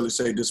necessarily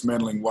say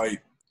dismantling white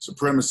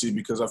supremacy,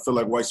 because I feel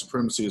like white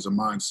supremacy is a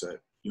mindset.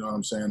 You know what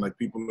I'm saying? Like,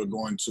 people are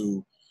going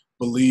to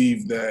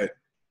believe that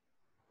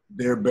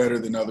they're better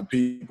than other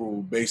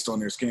people based on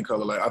their skin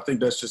color. Like, I think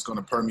that's just going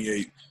to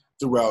permeate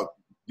throughout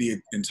the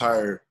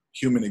entire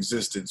human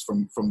existence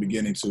from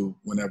beginning to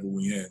whenever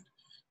we end.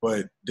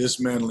 But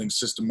dismantling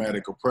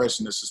systematic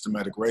oppression and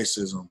systematic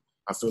racism,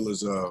 I feel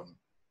is,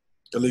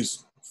 at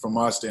least from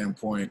my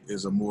standpoint,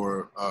 is a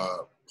more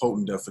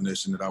potent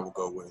definition that I would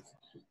go with.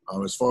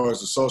 As far as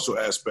the social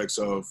aspects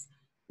of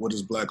what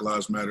does Black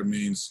Lives Matter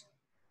means,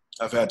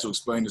 I've had to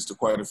explain this to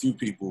quite a few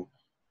people,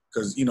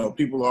 because,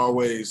 people are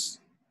always,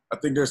 I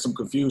think there's some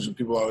confusion.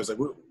 People are always like,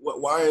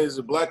 why is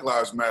it Black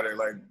Lives Matter?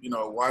 Like,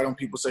 why don't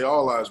people say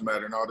all lives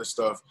matter and all this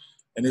stuff?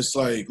 And it's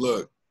like,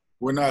 look,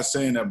 we're not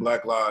saying that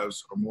Black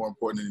lives are more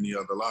important than any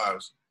other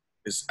lives.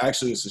 It's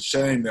a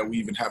shame that we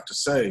even have to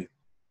say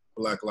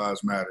Black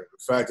Lives Matter.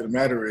 The fact of the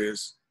matter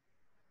is,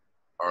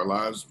 our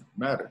lives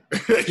matter.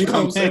 You know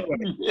what I'm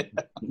saying?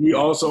 Like, we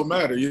also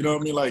matter. You know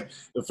what I mean? Like,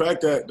 the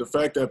fact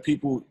that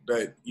people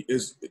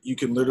you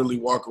can literally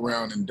walk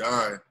around and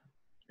die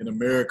in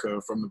America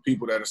from the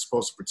people that are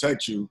supposed to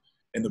protect you,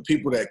 and the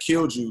people that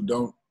killed you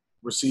don't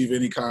receive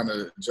any kind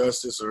of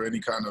justice or any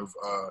kind of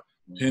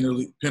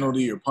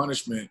penalty or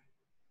punishment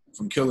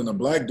from killing a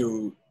black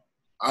dude,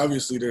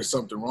 obviously there's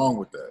something wrong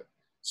with that.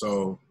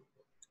 So,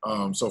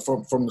 so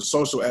from the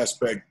social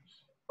aspect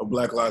of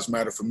Black Lives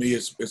Matter, for me,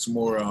 it's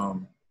more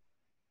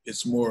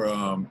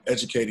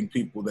educating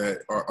people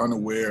that are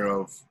unaware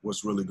of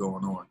what's really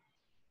going on.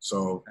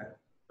 So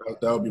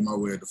that would be my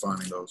way of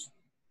defining those.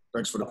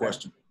 Thanks for the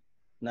question.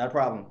 Not a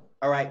problem.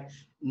 All right.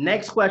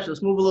 Next question.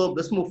 Let's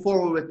move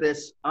forward with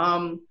this.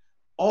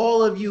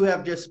 All of you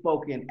have just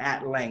spoken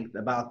at length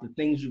about the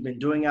things you've been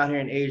doing out here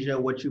in Asia,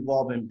 what you've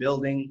all been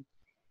building.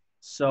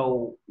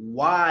 So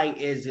why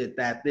is it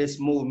that this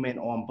movement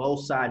on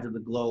both sides of the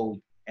globe,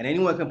 and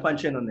anyone can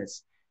punch in on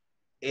this,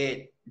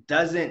 it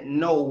doesn't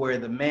know where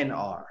the men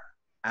are?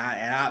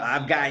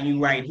 I've gotten you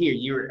right here.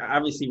 You're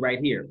obviously right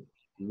here.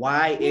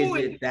 Why is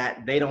it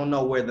that they don't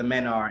know where the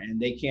men are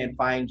and they can't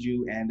find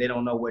you and they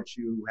don't know what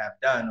you have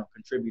done or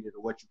contributed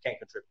or what you can't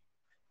contribute?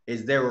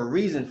 Is there a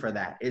reason for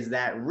that? Is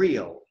that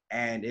real?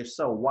 And if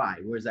so, why?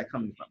 Where's that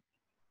coming from?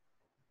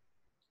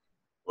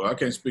 Well, I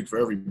can't speak for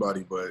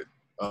everybody, but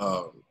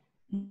to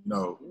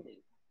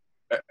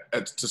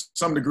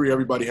some degree,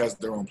 everybody has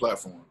their own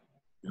platform.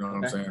 You know what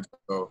I'm saying?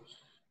 So,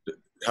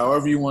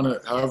 however you want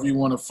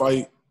to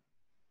fight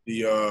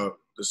the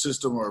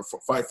system or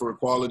fight for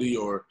equality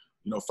or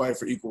fight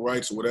for equal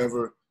rights or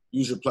whatever,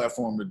 use your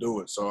platform to do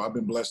it. So I've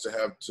been blessed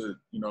to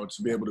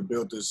be able to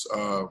build this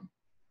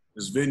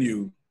this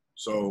venue.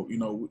 So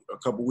a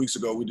couple weeks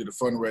ago we did a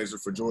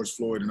fundraiser for George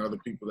Floyd and other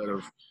people that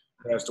have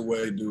passed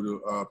away due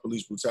to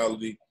police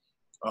brutality.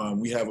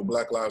 We have a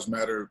Black Lives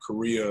Matter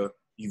Korea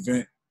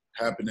event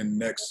happening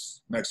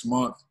next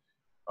month.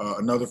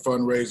 Another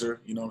fundraiser,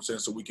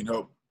 so we can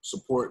help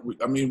support.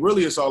 I mean,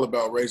 really, it's all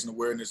about raising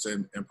awareness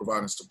and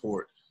providing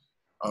support.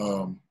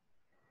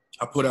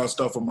 I put out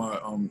stuff on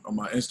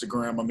my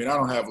Instagram. I mean, I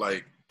don't have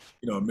like,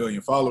 1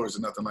 million followers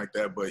or nothing like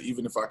that, but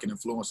even if I can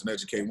influence and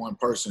educate one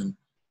person,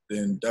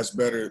 then that's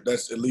better.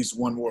 That's at least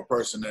one more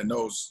person that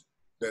knows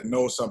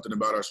something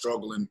about our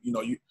struggle. And,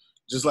 you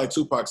just like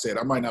Tupac said,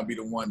 I might not be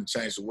the one to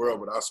change the world,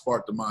 but I'll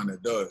spark the mind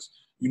that does.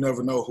 You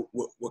never know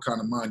what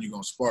kind of mind you're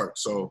going to spark.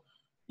 So,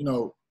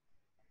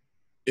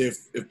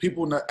 if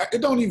people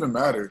it don't even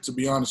matter, to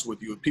be honest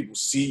with you, if people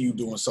see you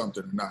doing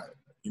something or not.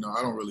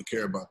 I don't really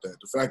care about that.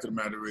 The fact of the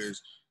matter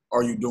is,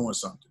 are you doing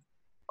something?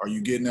 Are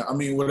you getting out? I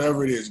mean,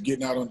 whatever it is,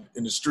 getting out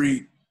in the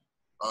street,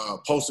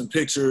 posting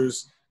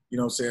pictures,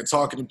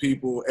 talking to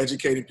people,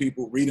 educating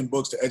people, reading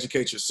books to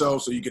educate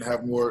yourself so you can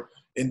have more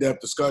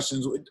in-depth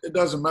discussions. It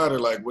doesn't matter.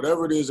 Like,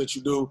 whatever it is that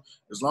you do,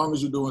 as long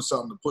as you're doing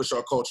something to push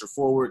our culture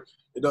forward,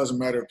 it doesn't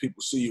matter if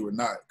people see you or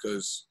not.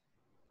 Because,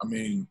 I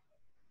mean,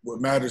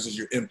 what matters is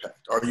your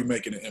impact. Are you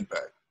making an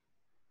impact?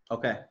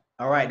 Okay.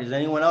 All right. Does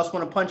anyone else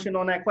want to punch in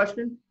on that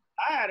question?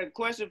 I had a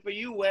question for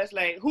you, Wes.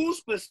 Like, who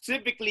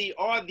specifically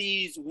are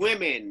these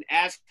women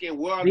asking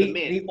where are the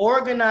men? The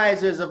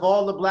organizers of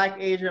all the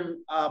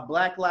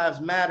Black Lives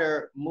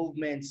Matter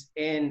movements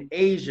in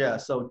Asia.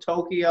 So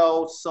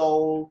Tokyo,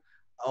 Seoul,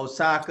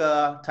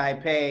 Osaka,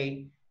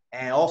 Taipei,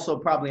 and also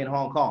probably in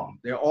Hong Kong.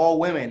 They're all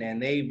women,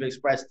 and they've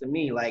expressed to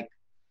me, like,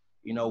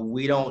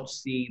 we don't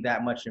see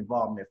that much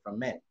involvement from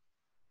men.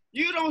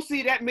 You don't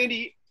see that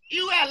many.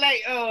 You got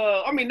like,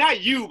 I mean,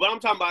 not you, but I'm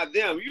talking about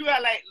them. You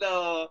got like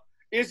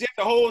it's just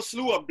a whole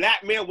slew of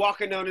black men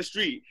walking down the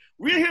street.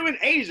 We're here in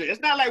Asia.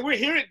 It's not like we're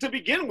here to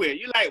begin with.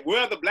 You're like,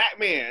 where are the black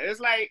men? It's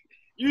like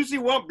you see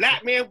one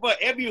black man for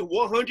every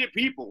 100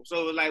 people.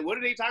 So like, what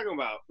are they talking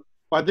about?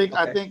 Well, I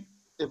think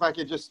if I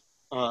could just,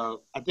 I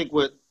think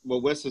what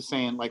Wes is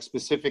saying, like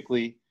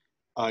specifically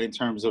in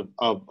terms of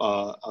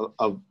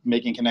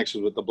making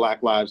connections with the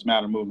Black Lives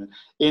Matter movement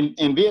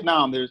in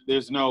Vietnam,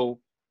 there's no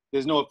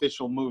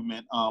official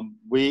movement.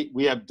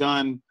 We have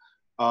done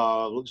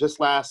just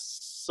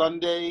last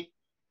Sunday.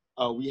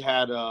 We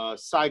had a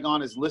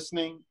Saigon is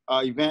Listening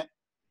event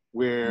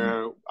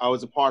where I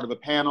was a part of a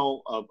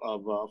panel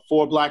of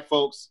 4 black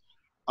folks.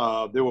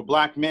 There were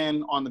black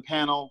men on the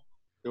panel.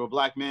 There were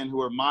black men who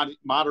were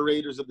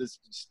moderators of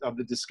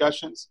the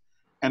discussions.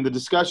 And the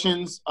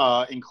discussions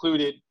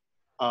included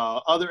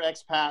other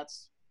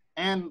expats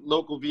and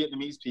local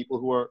Vietnamese people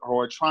who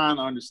are trying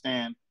to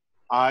understand.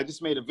 I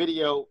just made a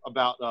video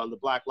about the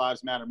Black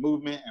Lives Matter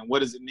movement and what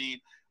does it mean.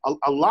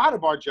 A lot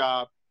of our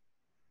job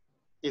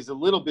is a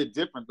little bit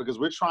different because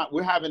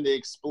we're having to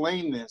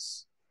explain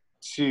this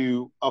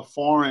to a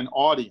foreign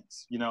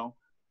audience.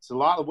 So a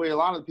lot of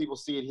the people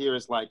see it here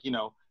is like,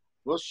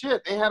 well,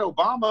 shit, they had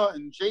Obama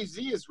and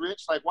Jay-Z is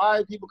rich. Like, why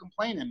are people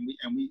complaining?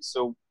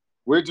 So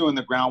we're doing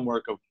the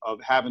groundwork of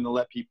having to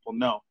let people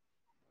know.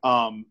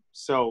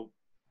 So,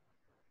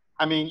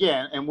 I mean,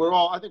 yeah, and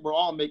I think we're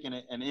all making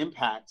an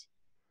impact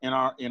in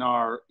our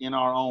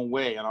own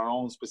way, in our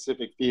own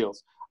specific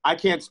fields. I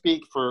can't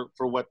speak for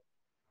what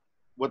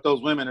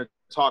those women are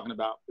talking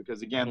about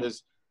because again,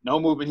 there's no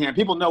movement here, and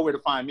people know where to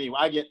find me.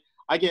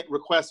 I get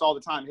requests all the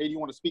time. Hey, do you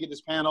want to speak at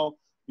this panel?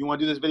 You want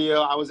to do this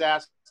video? I was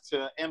asked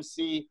to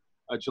MC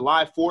a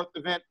July 4th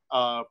event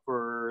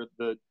for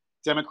the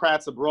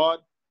Democrats abroad,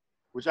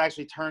 which I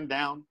actually turned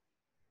down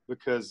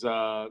because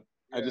I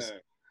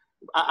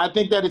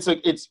think that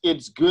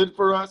it's good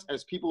for us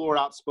as people who are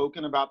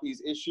outspoken about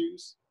these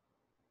issues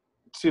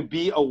to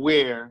be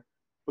aware,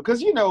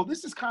 because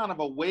this is kind of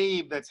a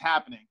wave that's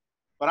happening,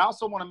 but I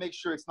also want to make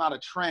sure it's not a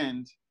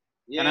trend.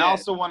 And I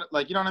also want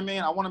to, you know what I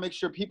mean? I want to make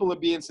sure people are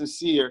being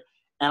sincere,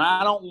 and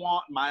I don't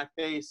want my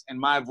face and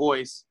my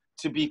voice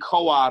to be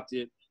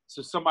co-opted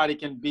so somebody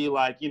can be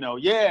like,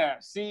 yeah,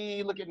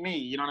 see, look at me.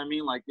 You know what I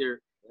mean? Like they're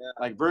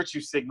like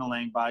virtue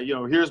signaling by,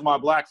 here's my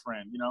black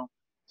friend,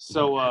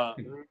 So,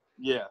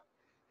 yeah.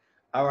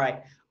 All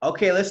right.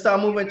 Okay, let's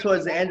start moving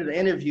towards the end of the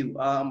interview.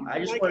 I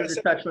just wanted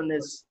to touch on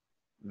this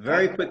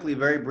very quickly,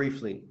 very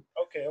briefly.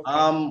 Okay.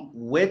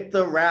 With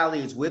the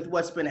rallies, with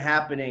what's been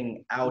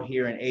happening out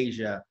here in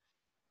Asia,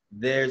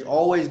 there's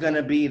always going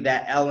to be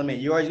that element.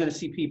 You're always going to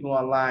see people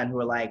online who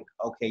are like,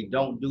 okay,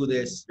 don't do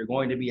this. You're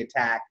going to be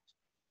attacked.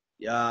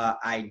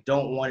 I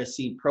don't want to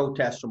see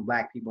protests from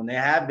black people. And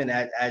there have been,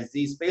 as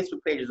these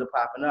Facebook pages are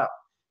popping up,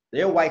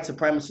 there are white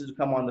supremacists who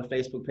come on the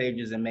Facebook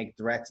pages and make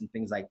threats and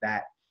things like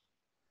that.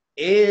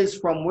 Is,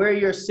 from where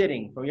you're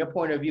sitting, from your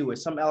point of view,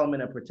 is some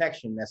element of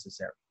protection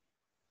necessary?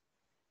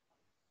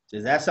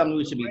 Is that something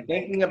we should be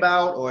thinking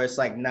about, or it's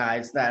like, nah,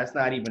 it's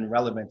not even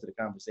relevant to the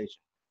conversation?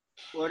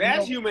 Well,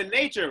 that's human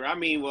nature. I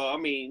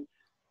mean,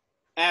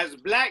 as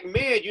black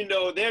men,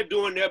 they're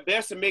doing their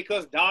best to make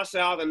us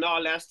docile and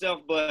all that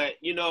stuff. But,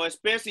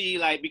 especially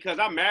because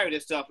I'm married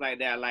and stuff like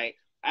that, I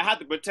have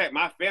to protect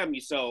my family.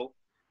 So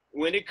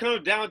when it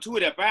comes down to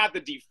it, if I have to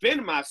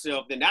defend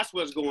myself, then that's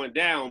what's going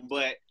down.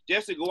 But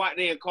just to go out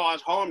there and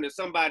cause harm to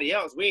somebody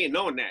else, we ain't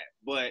known that.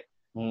 But,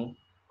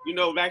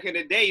 back in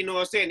the day, you know what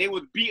I'm saying, they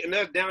was beating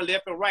us down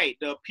left and right.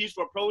 The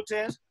peaceful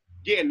protest,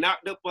 getting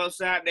knocked up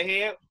upside the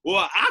head.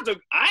 Well, I was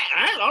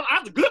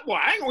a good boy.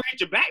 I ain't gonna hit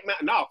your back.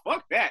 No,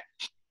 fuck that.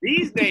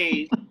 These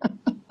days,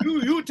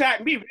 you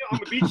attack me, I'm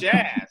gonna beat your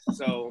ass.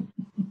 So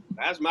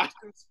that's my.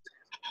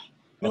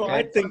 No, okay.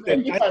 I think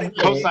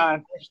it's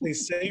actually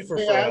safer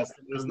for us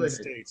in the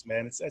States,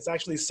 man. It's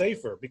actually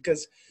safer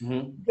because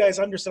you guys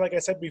understand, like I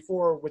said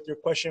before, with your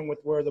question with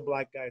where the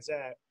black guys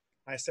at.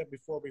 I said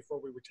before we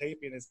were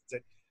taping is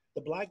that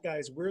the black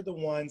guys, we're the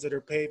ones that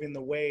are paving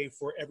the way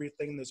for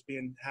everything that's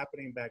been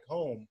happening back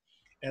home.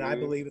 And I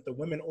believe that the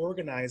women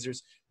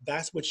organizers,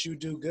 that's what you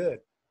do good.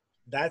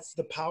 That's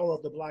the power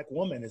of the black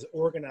woman, is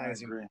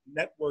organizing,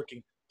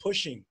 networking,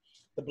 pushing.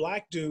 The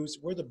black dudes,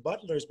 we're the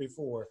butlers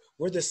before.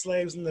 We're the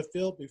slaves in the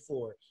field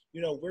before.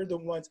 We're the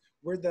ones,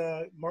 we're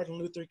the Martin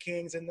Luther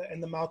Kings and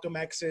the Malcolm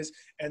X's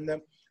and the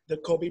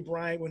Kobe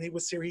Bryant. When he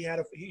was here, he had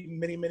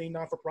many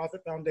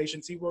non-for-profit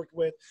foundations he worked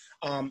with.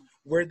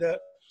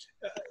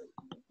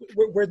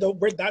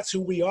 That's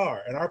who we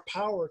are. And our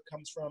power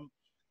comes from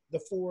the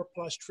 $4+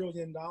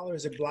 trillion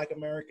that black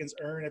Americans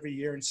earn every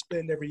year and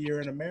spend every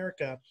year in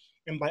America.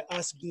 And by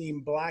us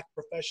being black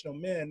professional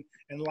men,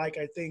 and like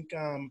I think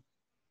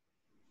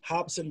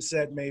Hobson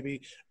said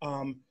maybe,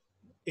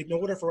 in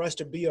order for us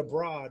to be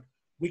abroad,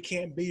 we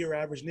can't be your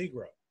average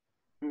Negro.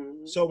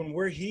 So when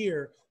we're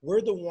here,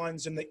 we're the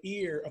ones in the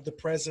ear of the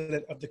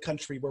president of the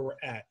country where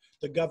we're at,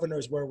 the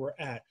governors where we're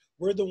at.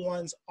 We're the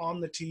ones on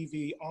the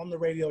TV, on the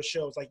radio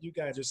shows, like you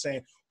guys are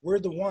saying. We're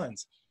the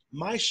ones.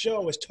 My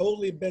show has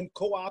totally been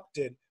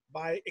co-opted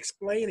by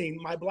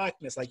explaining my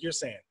blackness, like you're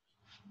saying.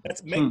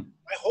 That's my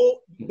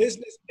whole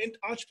business,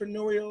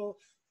 entrepreneurial,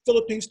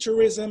 Philippines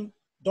tourism.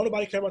 Don't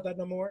nobody care about that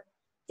no more.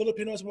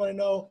 Filipinos want to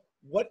know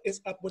what is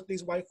up with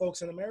these white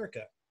folks in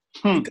America.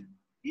 Because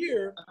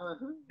here,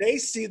 they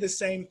see the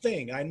same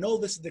thing. I know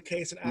this is the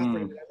case in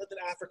Africa. I lived in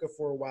Africa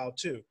for a while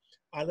too.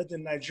 I lived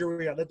in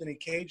Nigeria. I lived in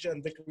Ikeja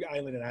and Victory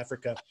Island in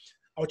Africa.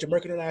 I went to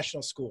American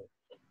International School.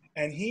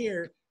 And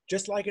here,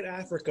 just like in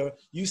Africa,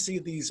 you see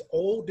these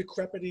old,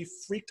 decrepit,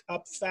 freaked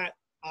up, fat,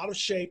 out of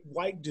shape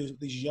white dudes,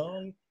 these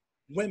young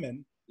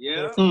women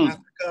from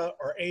Africa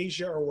or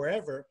Asia or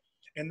wherever,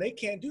 and they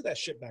can't do that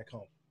shit back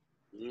home.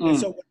 And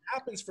so what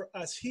happens for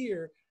us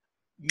here,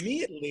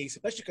 me at least,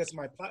 especially because of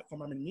my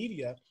platform, I'm in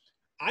media,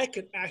 I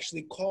can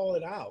actually call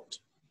it out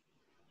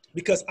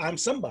because I'm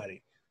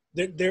somebody.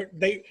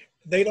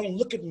 They don't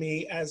look at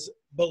me as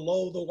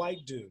below the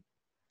white dude.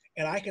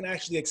 And I can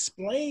actually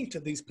explain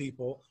to these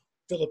people,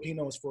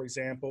 Filipinos, for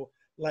example,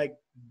 like,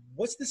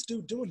 what's this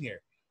dude doing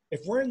here?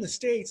 If we're in the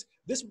States,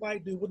 this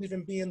white dude wouldn't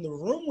even be in the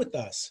room with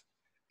us.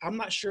 I'm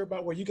not sure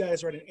about where you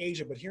guys are in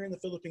Asia, but here in the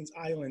Philippines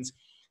Islands,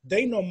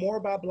 they know more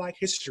about Black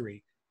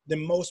history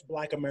than most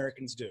Black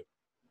Americans do.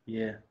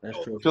 Yeah,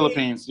 that's true.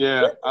 Philippines,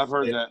 I've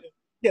heard that.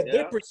 Yeah,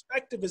 their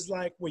perspective is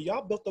like, well,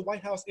 y'all built the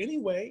White House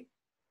anyway.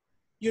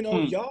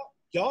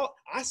 Y'all,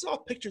 I saw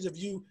pictures of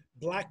you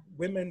Black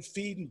women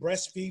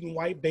breastfeeding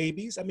white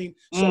babies. I mean,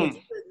 so if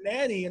you're a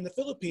nanny in the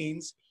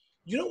Philippines,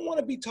 you don't want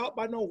to be taught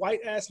by no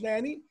white ass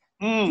nanny.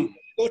 You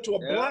go to a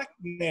Black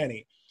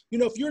nanny.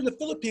 If you're in the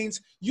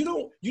Philippines, you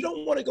don't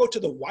want to go to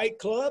the white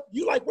club.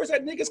 You like, where's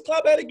that niggas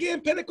club at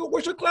again? Pinnacle,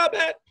 where's your club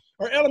at?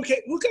 Or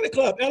LMK, who got a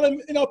club?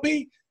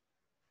 LMNLP?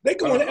 They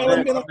going to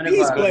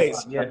LMNOP's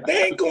place. Yeah.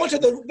 They ain't going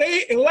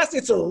to unless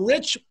it's a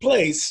rich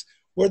place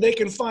where they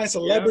can find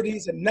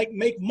celebrities and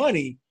make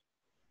money.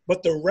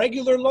 But the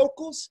regular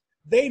locals,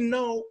 we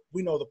know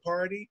the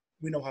party,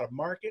 we know how to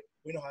market,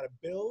 we know how to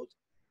build.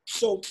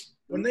 So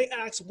when they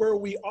ask where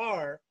we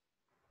are,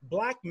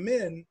 Black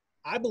men,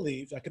 I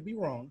believe, I could be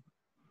wrong,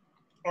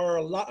 are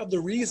a lot of the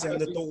reason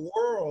that the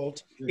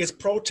world is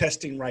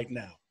protesting right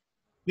now.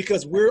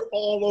 Because we're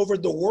all over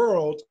the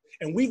world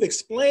and we've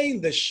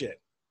explained this shit.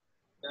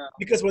 Yeah.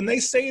 Because when they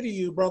say to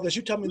you, brothers,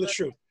 you tell me the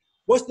truth.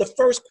 What's the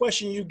first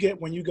question you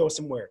get when you go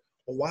somewhere?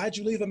 Well, why'd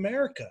you leave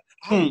America?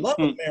 I love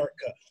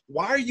America.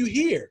 Why are you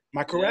here? Am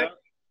I correct?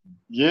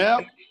 Yeah.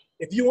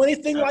 If you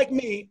anything like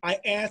me, I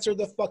answer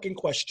the fucking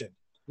question.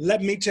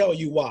 Let me tell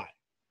you why.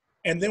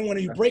 And then when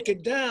you break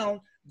it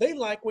down, they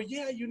like, well,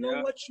 yeah, you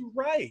know what? You're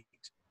right.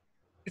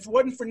 If it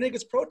wasn't for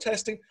niggas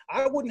protesting,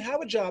 I wouldn't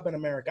have a job in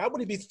America. I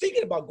wouldn't be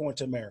thinking about going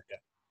to America.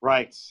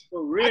 Right.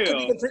 For real. I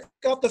couldn't even drink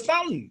off the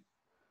fountain.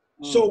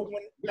 So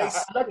when I'd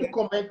like to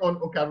comment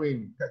on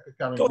Karim.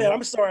 Go ahead.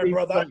 I'm sorry,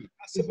 brother.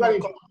 It's very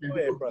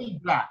important.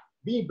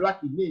 Being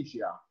black in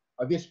Asia,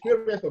 the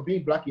experience of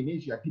being black in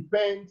Asia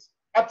depends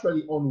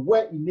actually on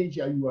where in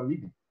Asia you are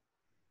living.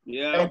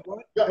 Yeah. And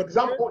your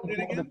example of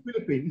the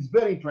Philippines is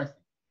very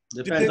interesting.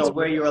 Depends on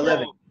where you are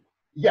living.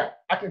 Yeah,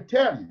 I can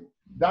tell you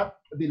that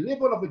the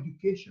level of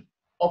education,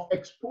 of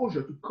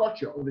exposure to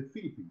culture of the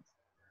Philippines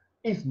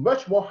is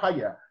much more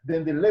higher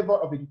than the level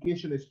of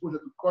education exposure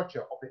to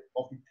culture of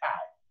the Thai,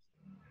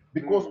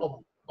 because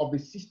of the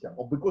system,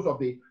 or because of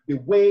the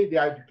way they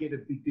are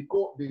educated,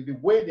 the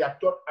way they are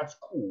taught at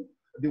school,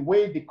 the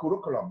way the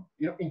curriculum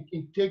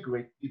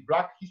integrate the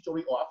Black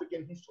history or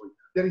African history.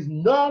 There is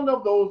none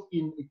of those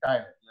in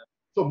Thailand.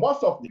 So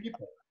most of the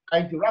people I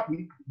interact with,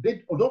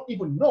 they don't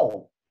even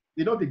know,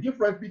 the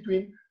difference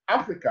between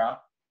Africa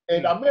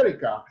and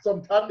America.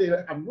 Sometimes they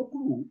have no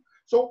clue.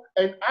 So,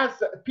 and as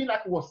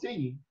Pinak was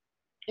saying,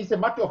 it's a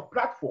matter of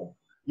platform.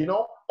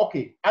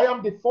 Okay, I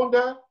am the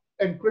founder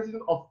and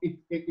president of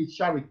a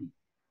charity,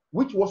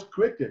 which was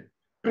created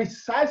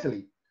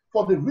precisely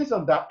for the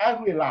reason that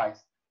I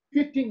realized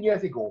 15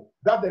 years ago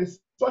that there is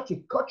such a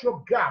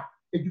cultural gap,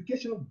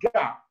 educational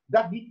gap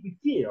that needs to be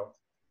filled.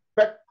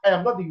 But I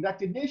am not the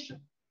United Nations.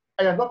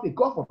 I am not the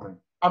government.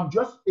 I'm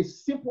just a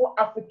simple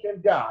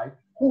African guy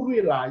who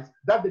realized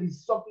that there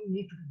is something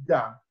need to be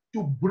done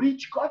to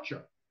bridge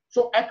culture.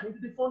 So I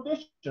created the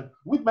foundation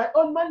with my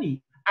own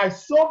money. I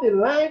saw the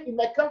line in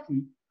my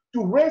country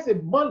to raise the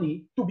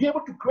money to be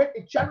able to create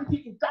a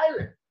charity in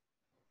Thailand,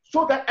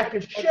 so that I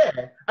can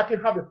share, I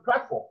can have a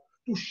platform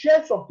to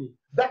share something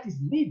that is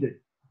needed,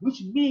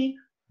 which means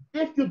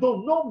if you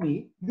don't know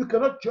me, you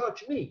cannot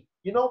judge me.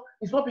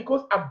 It's not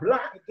because I'm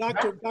Black.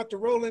 Dr.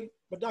 Roland,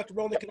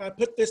 can I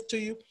put this to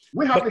you?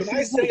 Can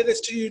I say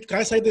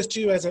this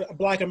to you as a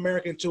Black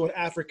American to an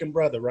African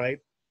brother, right?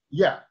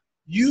 Yeah.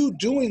 You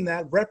doing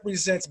that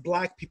represents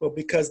Black people,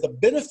 because the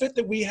benefit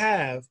that we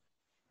have,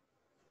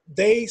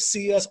 they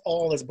see us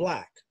all as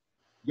Black.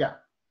 Yeah.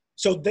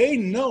 So they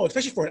know,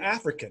 especially for an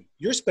African,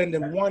 you're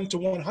spending 1 to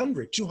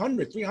 100,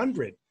 200,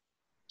 300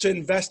 to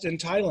invest in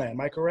Thailand.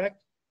 Am I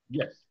correct?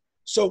 Yes.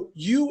 So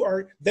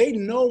they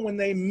know when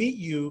they meet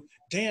you,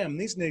 damn,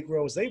 these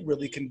Negroes, they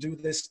really can do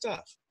this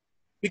stuff.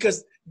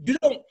 Because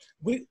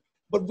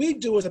what we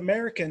do as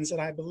Americans,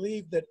 and I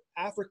believe that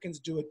Africans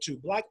do it too,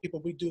 Black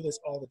people, we do this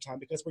all the time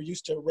because we're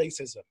used to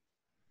racism.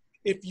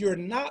 If you're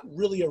not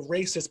really a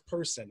racist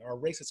person or a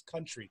racist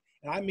country,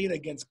 and I mean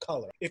against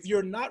color, if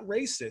you're not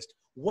racist,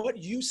 what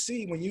you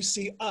see when you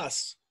see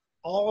us,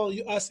 all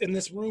us in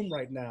this room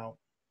right now,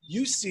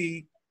 you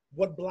see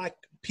what Black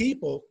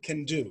people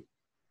can do,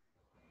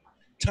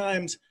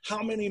 times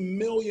how many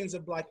millions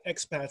of Black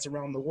expats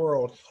around the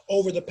world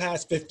over the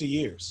past 50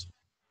 years.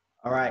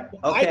 All right.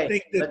 Okay. I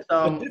think that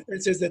the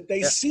difference is that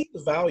they see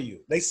the value.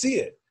 They see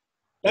it.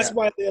 That's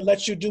why they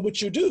let you do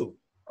what you do.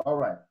 All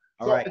right.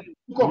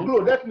 To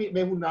conclude, let me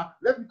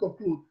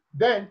conclude.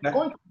 Then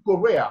going to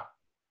Korea,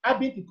 I've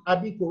been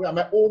to Korea.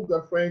 My old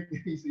girlfriend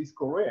is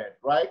Korean,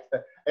 right?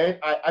 And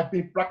I've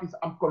been practicing.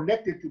 I'm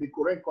connected to the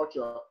Korean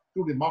culture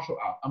through the martial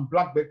art. I'm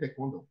black belt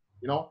taekwondo,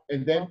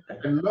 and then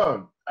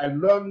I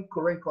learn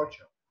Korean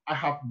culture. I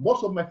have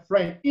most of my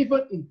friends,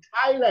 even in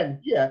Thailand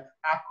here,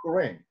 are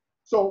Korean.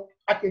 So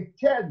I can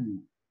tell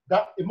you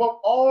that among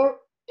all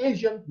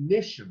Asian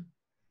nations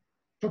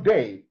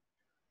today,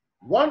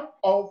 one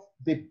of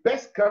the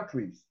best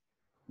countries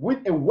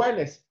with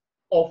awareness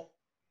of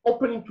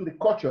opening to the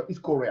culture is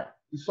Korea,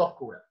 is South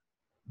Korea.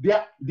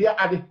 They are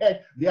at the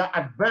head, they are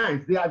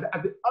advanced, they are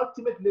at the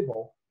ultimate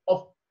level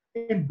of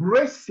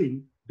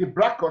embracing the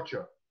Black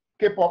culture,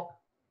 K-pop,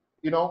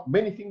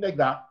 many things like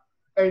that,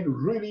 and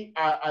really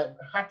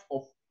hats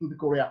off to the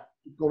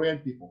Korean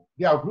people.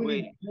 They are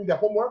really doing their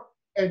homework,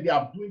 and they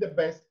are doing the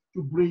best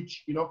to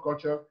bridge,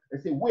 culture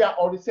and say we are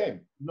all the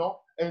same,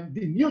 and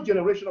the new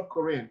generation of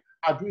Koreans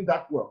are doing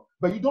that work.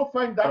 But you don't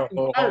find that in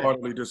Ireland. I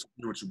wholeheartedly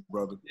disagree with you,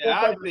 brother. Yeah,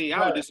 I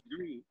would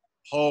disagree.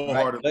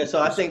 Wholeheartedly. Right.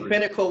 So I think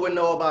Pinnacle would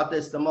know about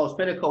this the most.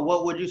 Pinnacle,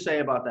 what would you say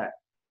about that?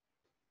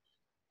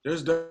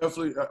 there's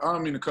definitely, I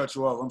don't mean to cut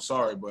you off, I'm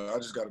sorry, but I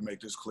just got to make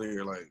this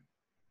clear, like,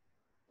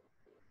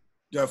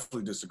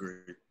 definitely disagree.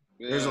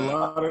 Yeah. There's a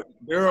lot of,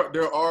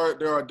 there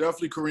are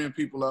definitely Korean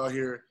people out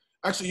here.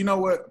 Actually, you know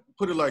what?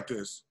 Put it like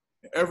this.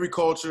 Every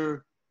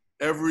culture,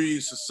 every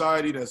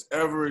society that's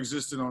ever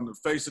existed on the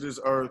face of this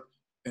earth,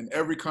 in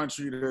every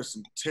country, there's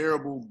some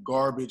terrible,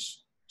 garbage,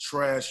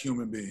 trash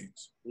human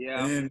beings.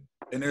 Yeah. And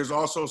there's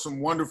also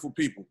some wonderful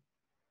people,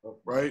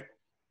 right?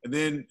 And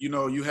then, you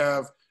know, you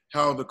have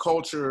how the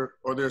culture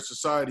or their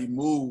society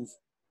move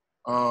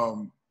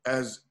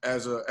as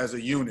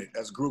a unit,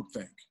 as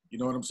groupthink. You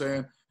know what I'm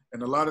saying?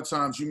 And a lot of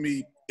times you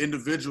meet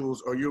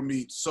individuals or you'll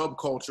meet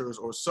subcultures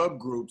or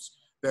subgroups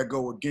that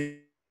go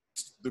against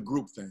the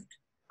groupthink.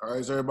 All right,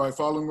 is everybody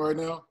following right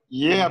now?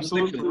 Yeah,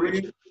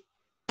 absolutely.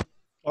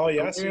 Oh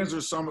yeah, Koreans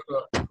are some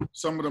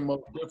of the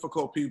most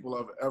difficult people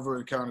I've ever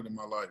encountered in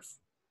my life.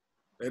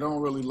 They don't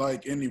really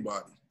like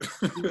anybody.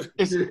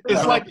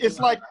 It's like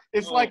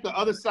the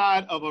other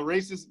side of a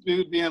racist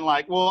dude being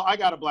like, well, I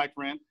got a black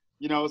friend.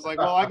 You know, it's like,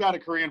 well, I got a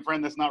Korean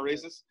friend that's not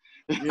racist.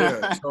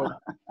 Yeah. So,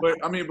 but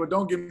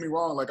don't get me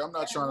wrong. Like, I'm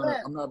not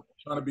trying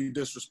to be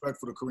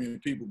disrespectful to Korean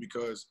people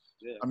because,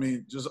 I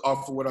mean, just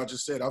off of what I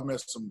just said, I've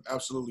met some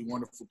absolutely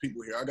wonderful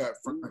people here. I got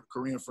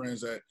Korean friends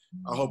that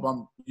I hope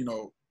I'm, you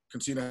know,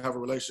 continue to have a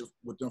relationship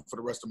with them for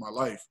the rest of my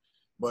life.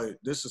 But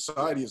this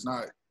society is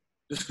not,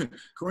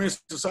 Korean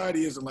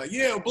society isn't like,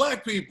 yeah,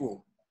 black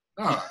people.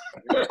 Nah,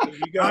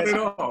 you guys, not at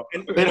all.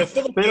 in the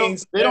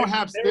Philippines, they don't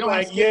have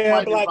black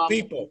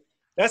people.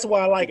 That's why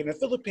I like it. In the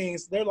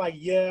Philippines, they're like,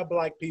 yeah,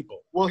 black people.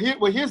 Well,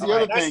 here's the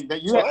other thing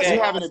that you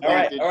have an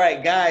advantage. All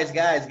right, guys.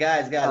 Let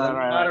me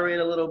moderate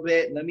a little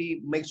bit. Let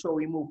me make sure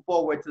we move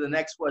forward to the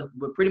next one.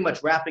 We're pretty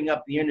much wrapping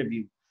up the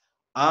interview.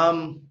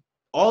 All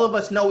of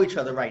us know each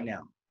other right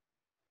now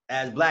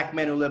as black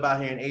men who live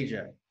out here in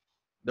Asia.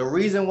 The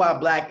reason why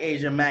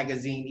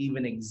BlackAsiaMagazine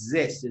even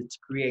exists is to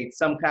create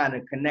some kind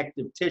of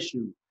connective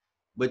tissue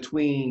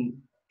between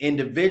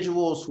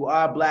individuals who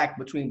are black,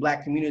 between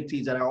black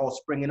communities that are all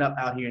springing up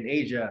out here in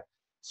Asia,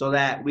 so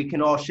that we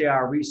can all share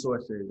our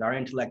resources, our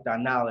intellect, our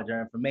knowledge,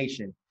 our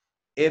information,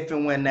 if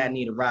and when that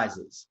need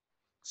arises.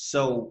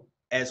 So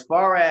as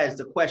far as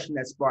the question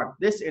that sparked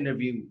this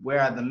interview,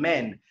 where are the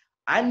men?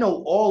 I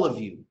know all of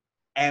you.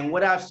 And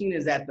what I've seen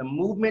is that the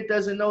movement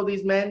doesn't know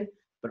these men,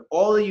 but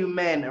all of you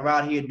men are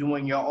out here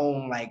doing your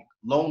own like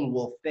lone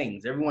wolf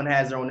things. Everyone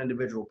has their own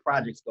individual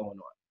projects going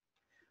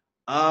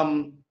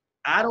on.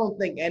 I don't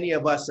think any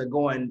of us are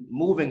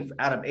moving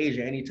out of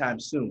Asia anytime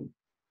soon.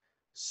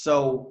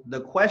 So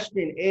the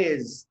question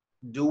is,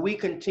 do we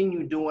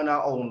continue doing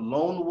our own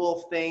lone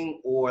wolf thing,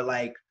 or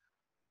like,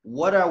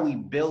 what are we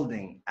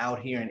building out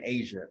here in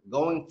Asia?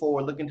 Going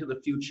forward, looking to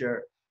the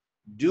future,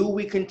 do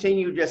we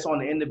continue just on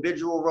the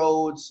individual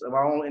roads of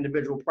our own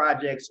individual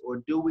projects,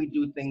 or do we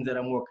do things that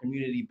are more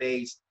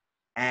community-based?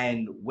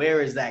 And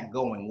where is that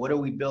going? What are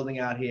we building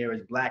out here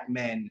as black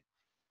men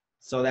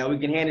so that we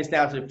can hand this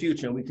down to the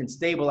future and we can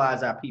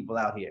stabilize our people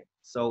out here?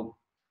 So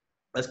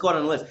let's go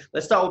down the list.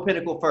 Let's start with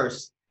Pinnacle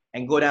first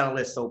and go down the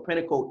list. So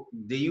Pinnacle,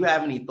 do you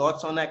have any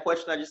thoughts on that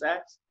question I just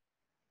asked?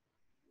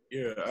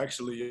 Yeah,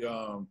 actually,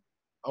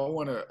 I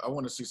want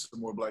to see some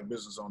more black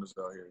business owners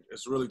out here.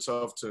 It's really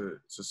tough to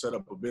set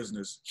up a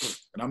business,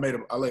 and I made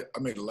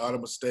a lot of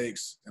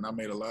mistakes, and I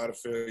made a lot of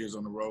failures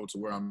on the road to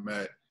where I'm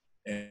at.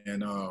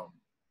 And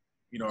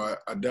you know,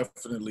 I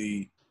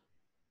definitely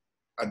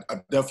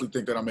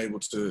think that I'm able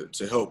to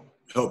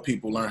help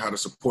people learn how to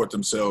support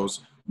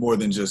themselves more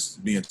than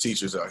just being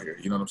teachers out here.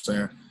 You know what I'm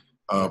saying?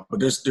 But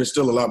there's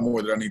still a lot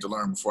more that I need to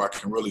learn before I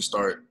can really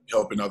start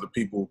helping other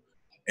people.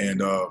 And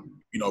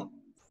you know,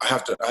 I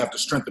have to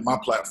strengthen my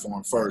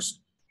platform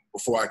first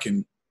before I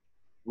can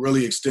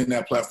really extend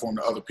that platform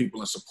to other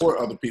people and support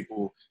other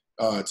people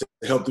to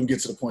help them get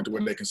to the point to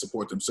where they can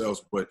support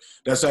themselves. But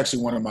that's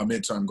actually one of my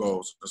midterm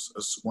goals.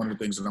 That's one of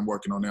the things that I'm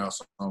working on now.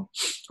 So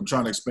I'm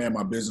trying to expand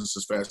my business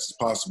as fast as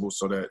possible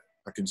so that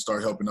I can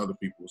start helping other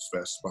people as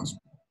fast as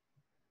possible.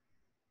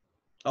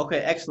 Okay,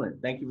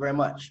 excellent. Thank you very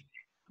much.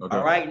 Okay.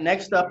 All right,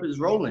 next up is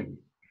Roland.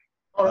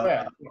 All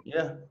right.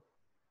 Yeah.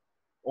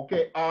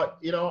 Okay.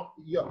 You know,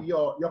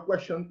 your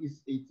question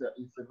is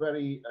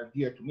very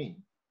dear to me,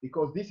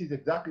 because this is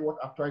exactly what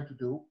I'm trying to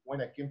do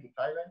when I came to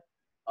Thailand.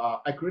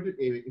 I created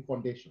a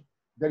foundation.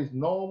 There is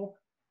no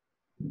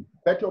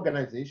better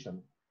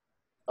organization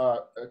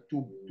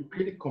to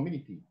create a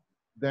community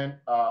than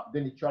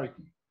a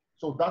charity.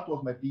 So that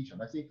was my vision.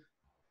 I say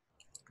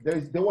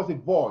there was a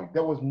void.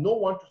 There was no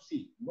one to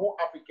see, no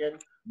African,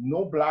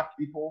 no black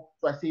people.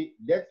 So I say,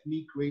 let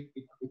me create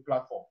a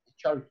platform, a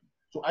charity.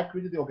 So I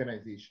created the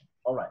organization.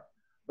 All right.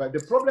 But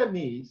the problem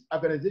is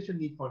organization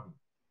need funding.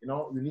 You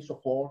know, you need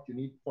support, you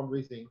need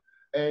fundraising.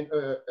 And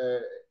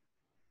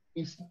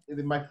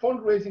my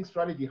fundraising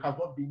strategy has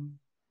not been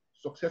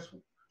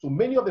successful. So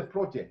many of the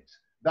projects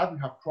that we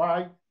have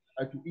tried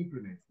to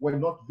implement were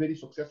not very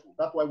successful.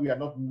 That's why we are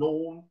not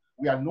known.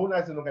 We are known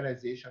as an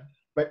organization,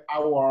 but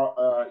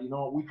our, you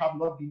know, we have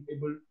not been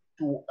able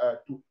to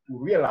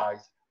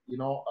realize, you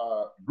know,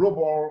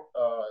 global,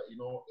 you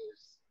know,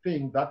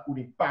 thing that could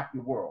impact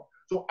the world.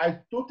 So I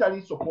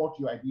totally support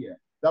your idea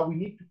that we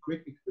need to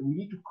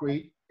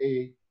create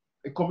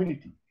a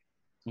community.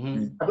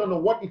 Mm-hmm. I don't know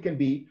what it can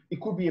be.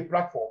 It could be a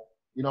platform,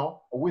 you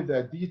know, with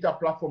a digital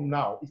platform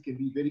now. It can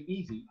be very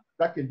easy.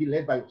 That can be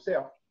led by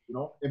yourself, you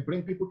know, and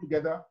bring people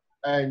together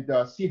and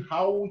see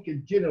how we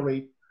can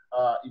generate,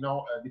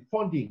 the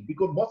funding.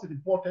 Because most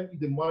important is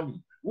the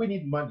money. We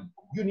need money.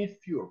 You need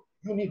fuel.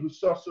 You need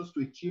resources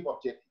to achieve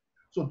objectives.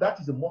 So that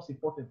is the most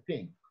important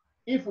thing.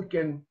 If we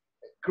can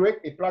create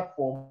a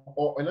platform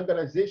or an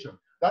organization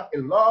that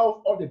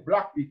allows all the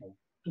Black people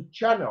to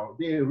channel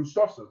their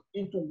resources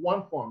into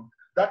one fund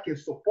that can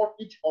support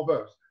each of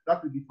us,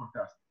 that would be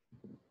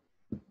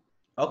fantastic.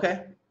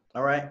 Okay.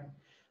 All right.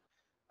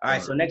 All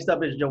right. So next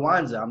up is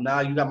Jawanza. Now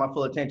you got my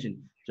full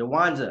attention.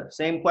 Jawanza,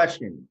 same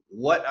question.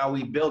 What are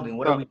we building?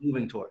 What are we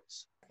moving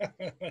towards?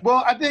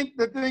 Well, I think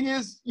the thing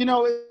is, you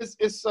know,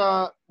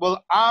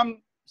 well,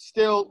 I'm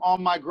still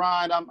on my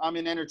grind. I'm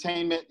in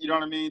entertainment, you know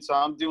what I mean? So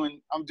I'm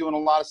doing a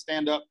lot of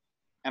stand-up.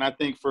 And I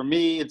think for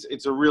me,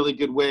 it's a really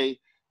good way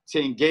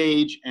to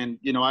engage. And,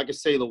 you know, I could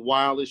say the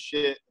wildest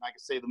shit, and I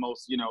could say the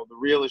most, you know, the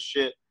realest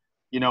shit,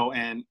 you know,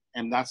 and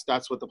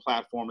that's what the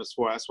platform is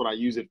for. That's what I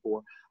use it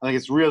for. I think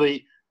it's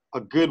really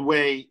a good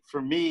way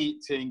for me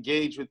to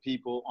engage with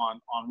people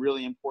on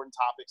really important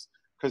topics,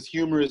 because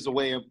humor is a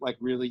way of like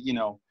really, you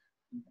know,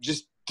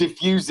 just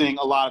diffusing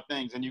a lot of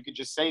things, and you could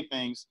just say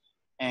things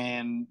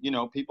and, you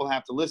know, people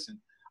have to listen.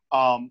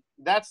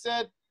 That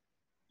said,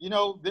 you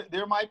know,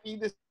 there might be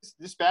this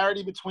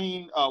disparity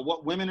between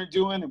what women are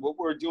doing and what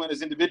we're doing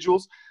as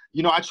individuals.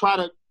 You know, I try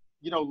to,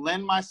 you know,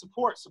 lend my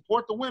support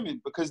the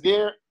women, because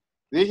they're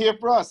here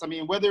for us. I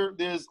mean, whether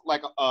there's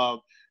like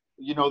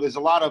you know, there's a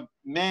lot of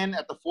men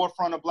at the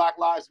forefront of Black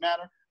Lives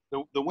Matter.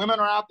 The women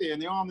are out there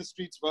and they're on the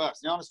streets for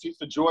us. They're on the streets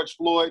for George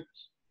Floyd.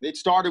 It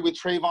started with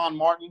Trayvon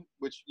Martin,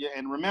 which, yeah,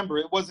 and remember,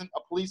 it wasn't a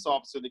police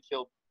officer that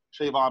killed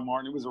Trayvon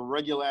Martin. It was a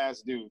regular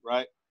ass dude,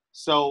 right?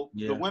 So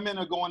the women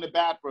are going to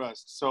bat for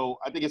us. So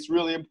I think it's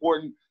really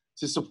important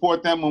to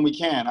support them when we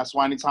can. That's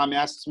why anytime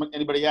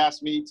anybody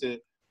asks me to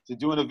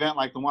do an event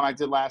like the one I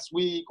did last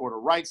week, or to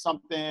write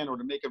something, or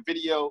to make a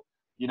video,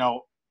 you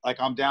know, like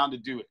I'm down to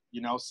do it,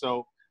 you know?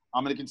 So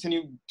I'm going to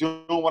continue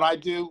doing what I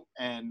do.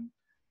 And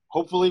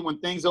hopefully when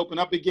things open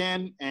up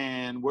again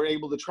and we're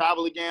able to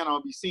travel again,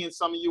 I'll be seeing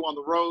some of you on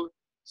the road.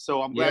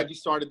 So I'm glad you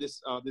started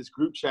this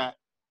group chat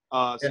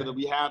so that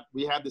we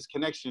have this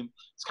connection.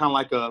 It's kind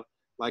of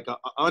like a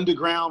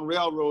underground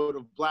railroad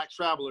of Black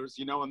travelers,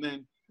 you know, and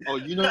then, oh,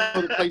 you know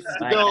the places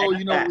to go,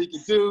 you know what we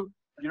can do.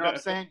 You know what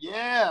I'm saying?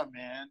 Yeah,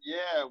 man.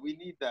 Yeah, we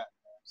need that.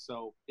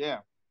 So yeah,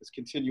 let's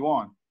continue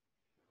on.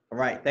 All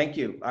right, thank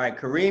you. All right,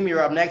 Kareem,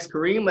 you're up next.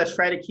 Kareem, let's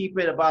try to keep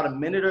it about a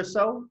minute or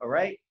so. All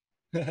right.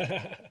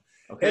 Okay.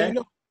 Hey, you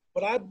know,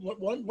 but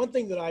one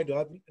thing that I do,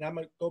 and I'm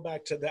gonna go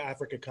back to the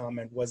Africa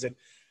comment, was that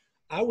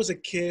I was a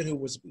kid who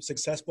was a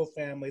successful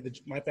family.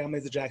 My family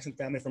is the Jackson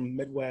family from the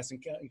Midwest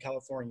in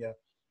California.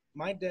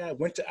 My dad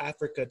went to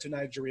Africa, to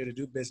Nigeria, to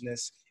do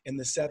business in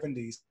the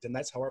 70s, and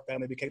that's how our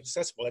family became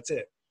successful. That's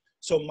it.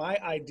 So my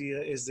idea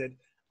is that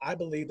I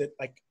believe that,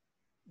 like,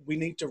 we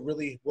need to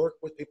really work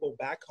with people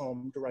back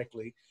home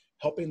directly,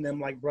 helping them,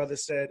 like brother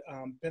said,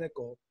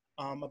 Pinnacle,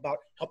 about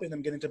helping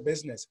them get into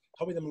business,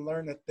 helping them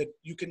learn that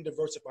you can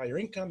diversify your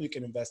income, you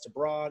can invest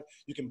abroad,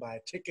 you can buy a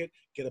ticket,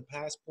 get a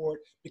passport,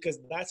 because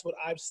that's what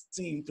I've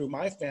seen through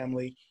my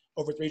family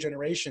over 3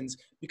 generations,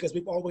 because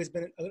we've always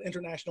been an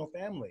international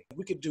family.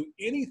 We could do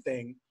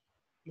anything,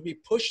 maybe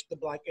push the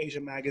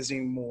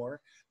BlackAsiaMagazine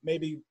more,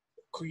 maybe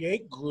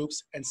create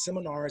groups and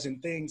seminars and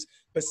things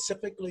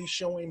specifically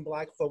showing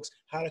Black folks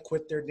how to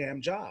quit their damn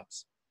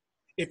jobs.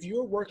 If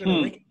you're working a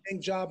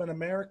rinky-dink job in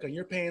America,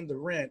 you're paying the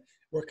rent,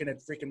 working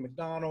at freaking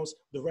McDonald's,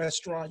 the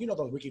restaurant, you know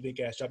those rinky-dink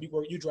ass jobs.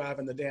 You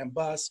driving the damn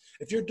bus.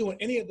 If you're doing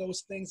any of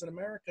those things in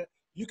America,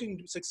 you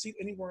can succeed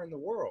anywhere in the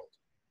world.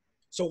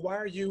 So why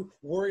are you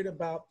worried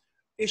about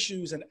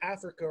issues in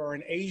Africa or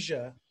in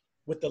Asia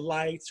with the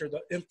lights or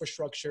the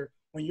infrastructure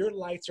when your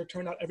lights are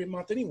turned out every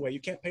month anyway?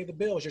 You can't pay the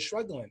bills, you're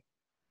struggling.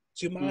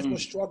 So you might as well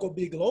struggle,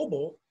 be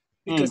global,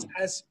 because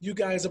as you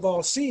guys have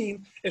all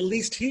seen, at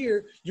least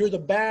here, you're the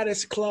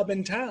baddest club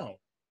in town.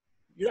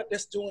 You're not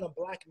just doing a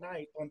black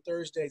night on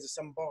Thursdays at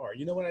some bar.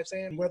 You know what I'm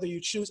saying? Whether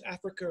you choose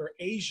Africa or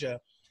Asia,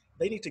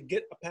 they need to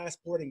get a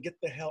passport and get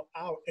the hell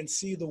out and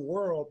see the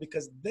world,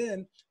 because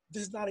then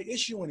this is not an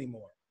issue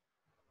anymore.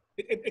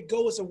 It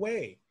goes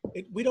away.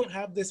 We don't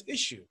have this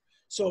issue.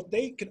 So if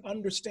they can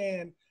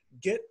understand,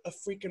 get a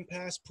freaking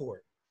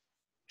passport,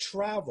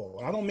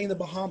 travel. I don't mean the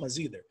Bahamas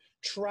either.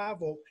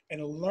 Travel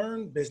and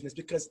learn business,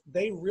 because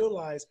they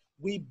realize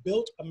we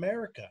built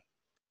America.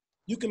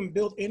 You can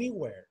build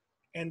anywhere.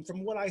 And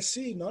from what I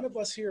see, none of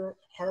us here are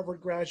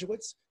Harvard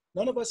graduates.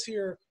 None of us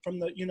here from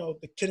the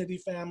Kennedy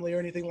family or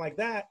anything like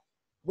that.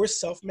 We're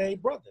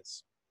self-made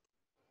brothers.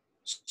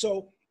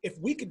 So if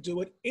we could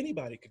do it,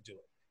 anybody could do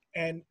it.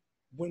 And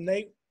when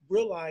they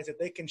realize that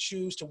they can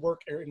choose to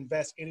work or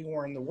invest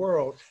anywhere in the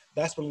world,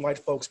 that's when white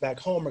folks back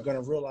home are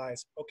going to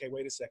realize, okay,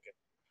 wait a second.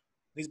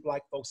 These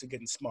Black folks are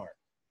getting smart.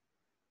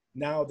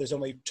 Now there's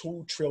only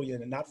 2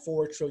 trillion and not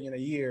 4 trillion a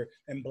year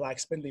in black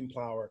spending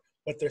power,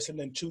 but they're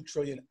sending 2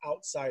 trillion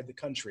outside the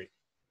country.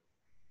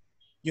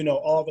 You know,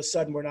 all of a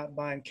sudden we're not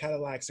buying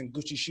Cadillacs and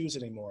Gucci shoes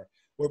anymore.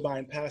 We're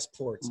buying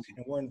passports,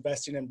 and we're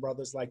investing in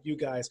brothers like you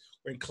guys.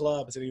 We're in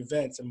clubs and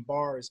events and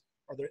bars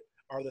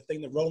are the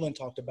thing that Roland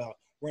talked about.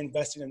 We're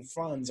investing in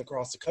funds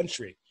across the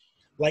country.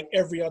 Like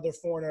every other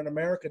foreigner in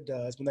America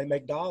does, when they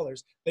make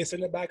dollars, they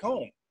send it back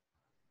home.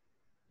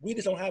 We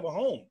just don't have a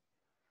home.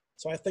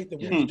 So I think that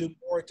we need to do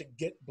more to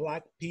get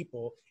black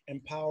people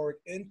empowered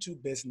into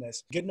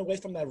business, getting away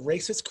from that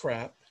racist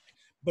crap,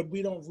 but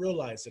we don't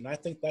realize it. And I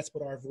think that's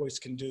what our voice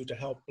can do to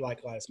help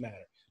Black Lives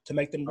Matter, to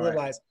make them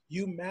realize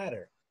you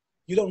matter.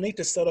 You don't need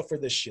to settle for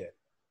this shit.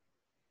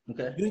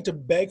 Okay. You need to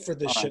beg for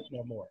this shit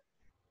no more.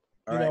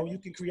 You know, you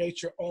can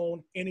create your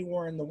own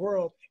anywhere in the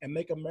world and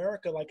make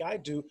America, like I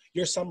do,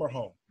 your summer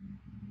home.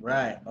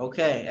 Right.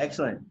 Okay.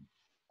 Excellent.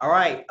 All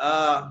right.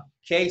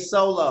 K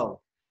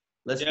Solo.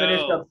 Let's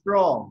finish up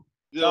strong.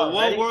 The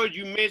one word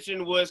you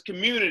mentioned was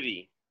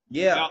community.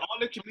 Yeah. Now, all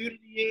the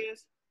community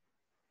is,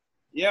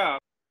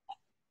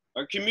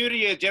 a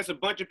community is just a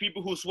bunch of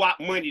people who swap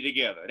money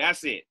together.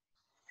 That's it.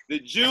 The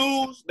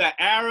Jews, the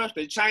Arabs,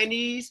 the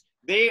Chinese,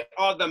 they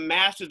are the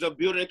masters of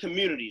building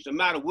communities. No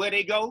matter where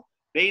they go,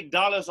 they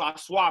dollars are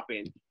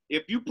swapping.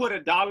 If you put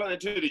 $1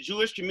 into the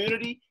Jewish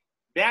community,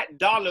 that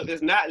dollar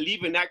is not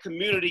leaving that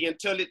community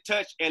until it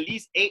touched at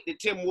least 8 to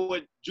 10 more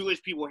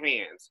Jewish people's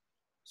hands.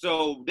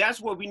 So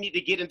that's what we need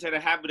to get into the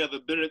habit of a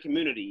building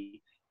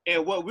community.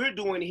 And what we're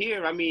doing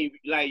here, I mean,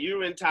 like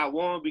you're in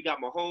Taiwan, we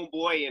got my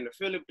homeboy in the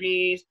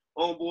Philippines,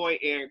 homeboy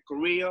in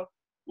Korea.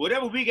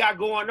 Whatever we got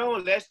going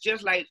on, let's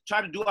just like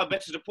try to do our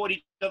best to support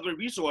each other's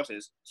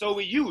resources. So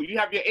with you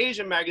have your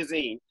Asian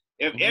magazine.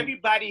 If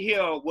everybody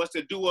here was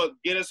to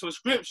get a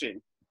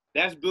subscription,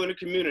 that's building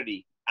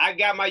community. I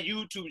got my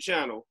YouTube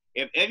channel.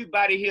 If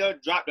everybody here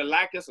dropped a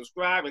like and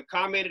subscribe and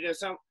commented or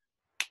something,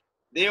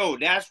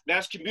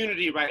 that's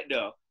community right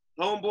there.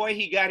 Homeboy,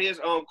 he got his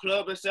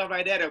club and stuff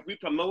like that. If we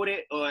promote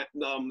it, or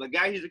the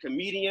guy, he's a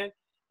comedian.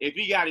 If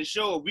he got a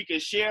show, if we can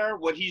share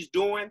what he's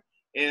doing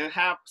and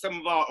have some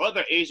of our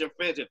other Asian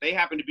friends, if they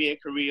happen to be in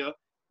Korea,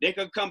 they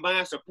could come by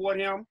and support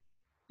him.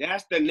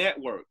 That's the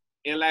network.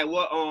 And like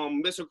what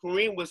Mr.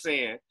 Kareem was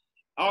saying,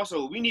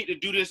 also, we need to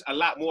do this a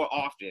lot more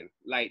often.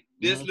 Like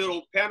this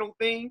little panel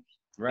thing,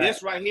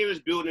 this right here is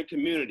building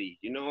community.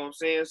 You know what I'm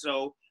saying?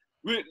 So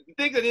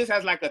think of this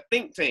as like a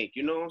think tank.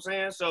 You know what I'm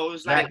saying? So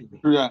it's like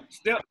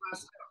step by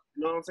step.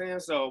 You know what I'm saying?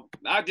 So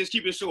I'll just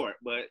keep it short,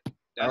 but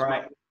that's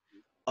my.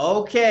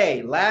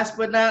 Okay, last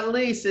but not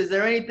least, is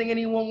there anything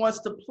anyone wants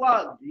to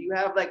plug? Do you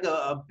have like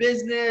a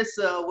business?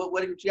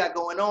 What you got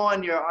going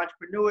on? Your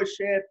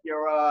entrepreneurship?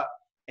 Your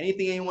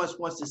anything anyone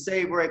wants to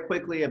say very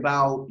quickly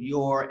about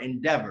your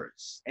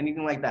endeavors?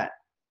 Anything like that?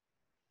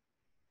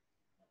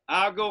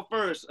 I'll go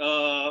first.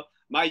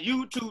 My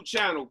YouTube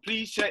channel,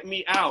 please check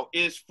me out.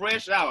 It's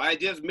fresh out. I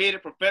just made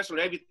it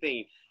professional,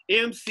 everything.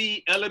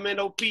 MC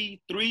Elemental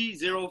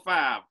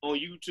 305 on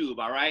YouTube,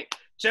 all right?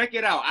 Check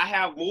it out. I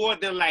have more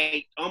than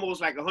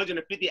almost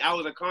 150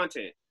 hours of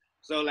content.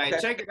 So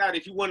check it out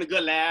if you want a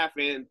good laugh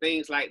and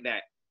things like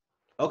that.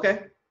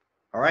 Okay.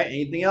 All right.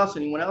 Anything else?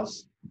 Anyone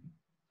else?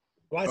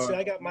 Well,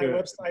 I got my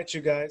website,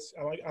 you guys.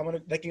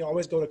 They can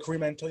always go to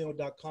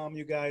KareemAntonio.com,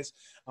 you guys.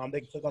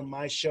 They can click on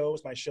my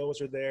shows. My shows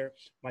are there.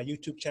 My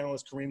YouTube channel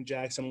is Kareem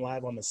Jackson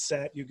Live on the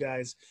Set, you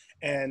guys.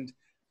 And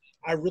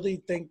I really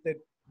think that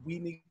we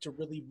need to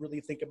really,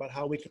 really think about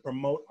how we can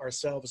promote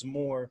ourselves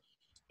more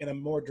in a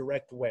more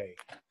direct way.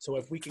 So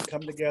if we can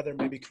come together,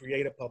 maybe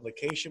create a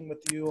publication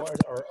with you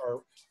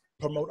or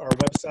promote our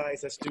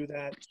websites, let's do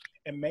that.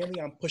 And mainly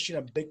I'm pushing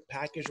a big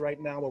package right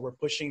now where we're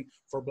pushing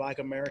for Black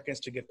Americans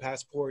to get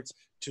passports,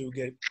 to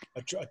get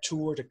a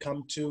tour to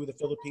come to the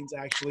Philippines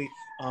actually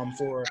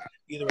for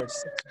either a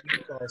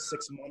 6-week or a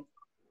 6-month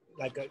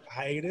a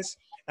hiatus.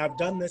 And I've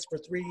done this for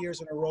 3 years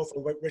in a row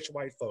for rich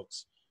white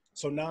folks.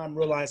 So now I'm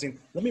realizing,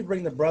 let me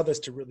bring the brothers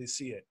to really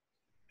see it.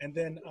 And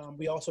then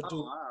we also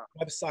do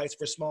websites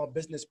for small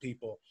business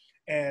people.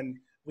 And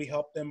we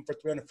help them for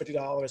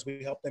 $350.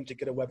 We help them to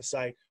get a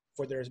website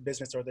for their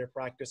business or their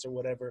practice or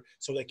whatever,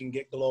 so they can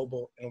get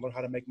global and learn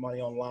how to make money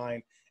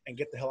online and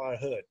get the hell out of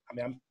hood. I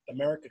mean,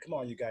 America, come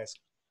on, you guys.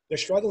 They're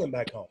struggling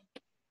back home.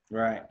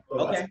 Right.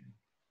 Okay.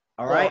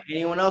 All right.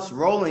 Anyone else?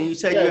 Roland, you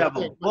said you have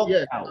a book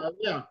out.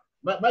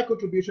 My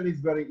contribution is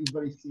very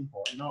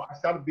simple. You know, I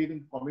started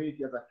building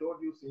community, as I told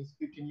you, since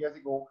 15 years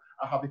ago.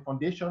 I have a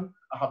foundation,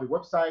 I have a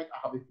website, I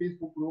have a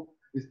Facebook group.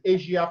 It's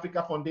Asia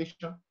Africa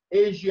Foundation.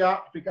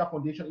 Asia Africa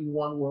Foundation in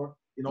one word.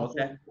 You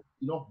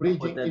know,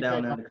 bridging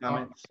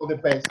for the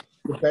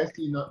best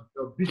in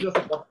business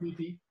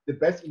opportunity, the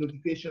best in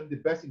education, the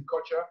best in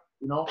culture.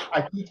 You know,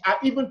 I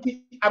even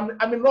teach. I'm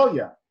a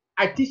lawyer.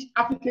 I teach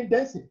African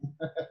dancing.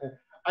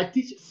 I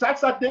teach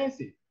salsa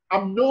dancing.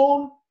 I'm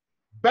known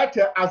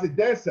better as a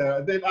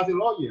dancer than as a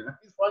lawyer.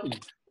 It's funny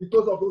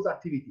because of those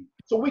activities.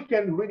 So we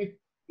can really,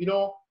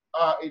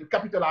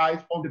 capitalize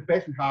on the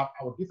best we have,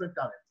 our different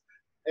talents,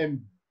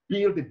 and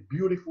build a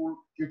beautiful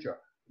future.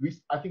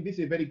 I think this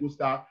is a very good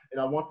start,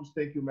 and I want to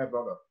thank you, my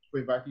brother, for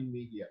inviting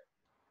me here.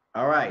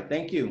 All right,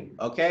 thank you.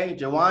 Okay,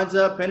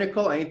 Jawanza,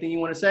 Pinnacle, anything you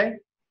want to say?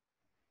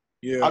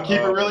 Yeah, I'll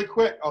keep it really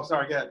quick. Oh,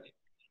 sorry, go ahead.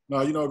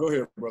 No, go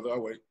ahead, brother.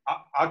 I'll wait.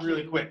 I'll be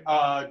really quick.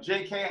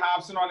 JK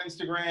Hobson on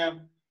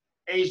Instagram,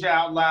 Asia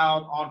Out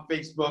Loud on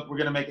Facebook. We're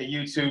gonna make a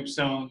YouTube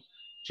soon.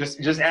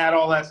 Just add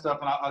all that stuff,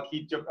 and I'll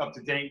keep you up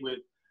to date with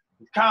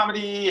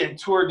comedy and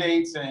tour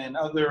dates and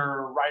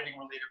other writing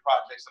related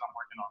projects that I'm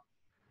working on.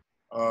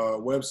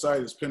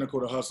 Website is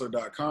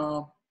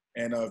pinnacletohustler.com.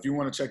 And if you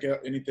want to check out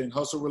anything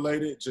hustle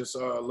related, just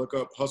look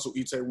up Hustle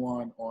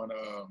Itaewon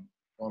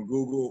on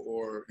Google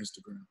or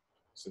Instagram.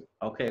 That's it.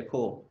 Okay,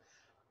 cool.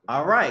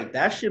 All right,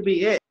 that should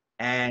be it.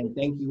 And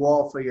thank you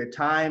all for your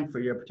time, for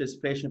your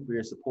participation, for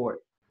your support.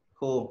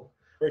 Cool.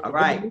 All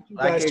right,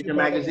 Black Asian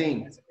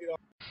Magazine.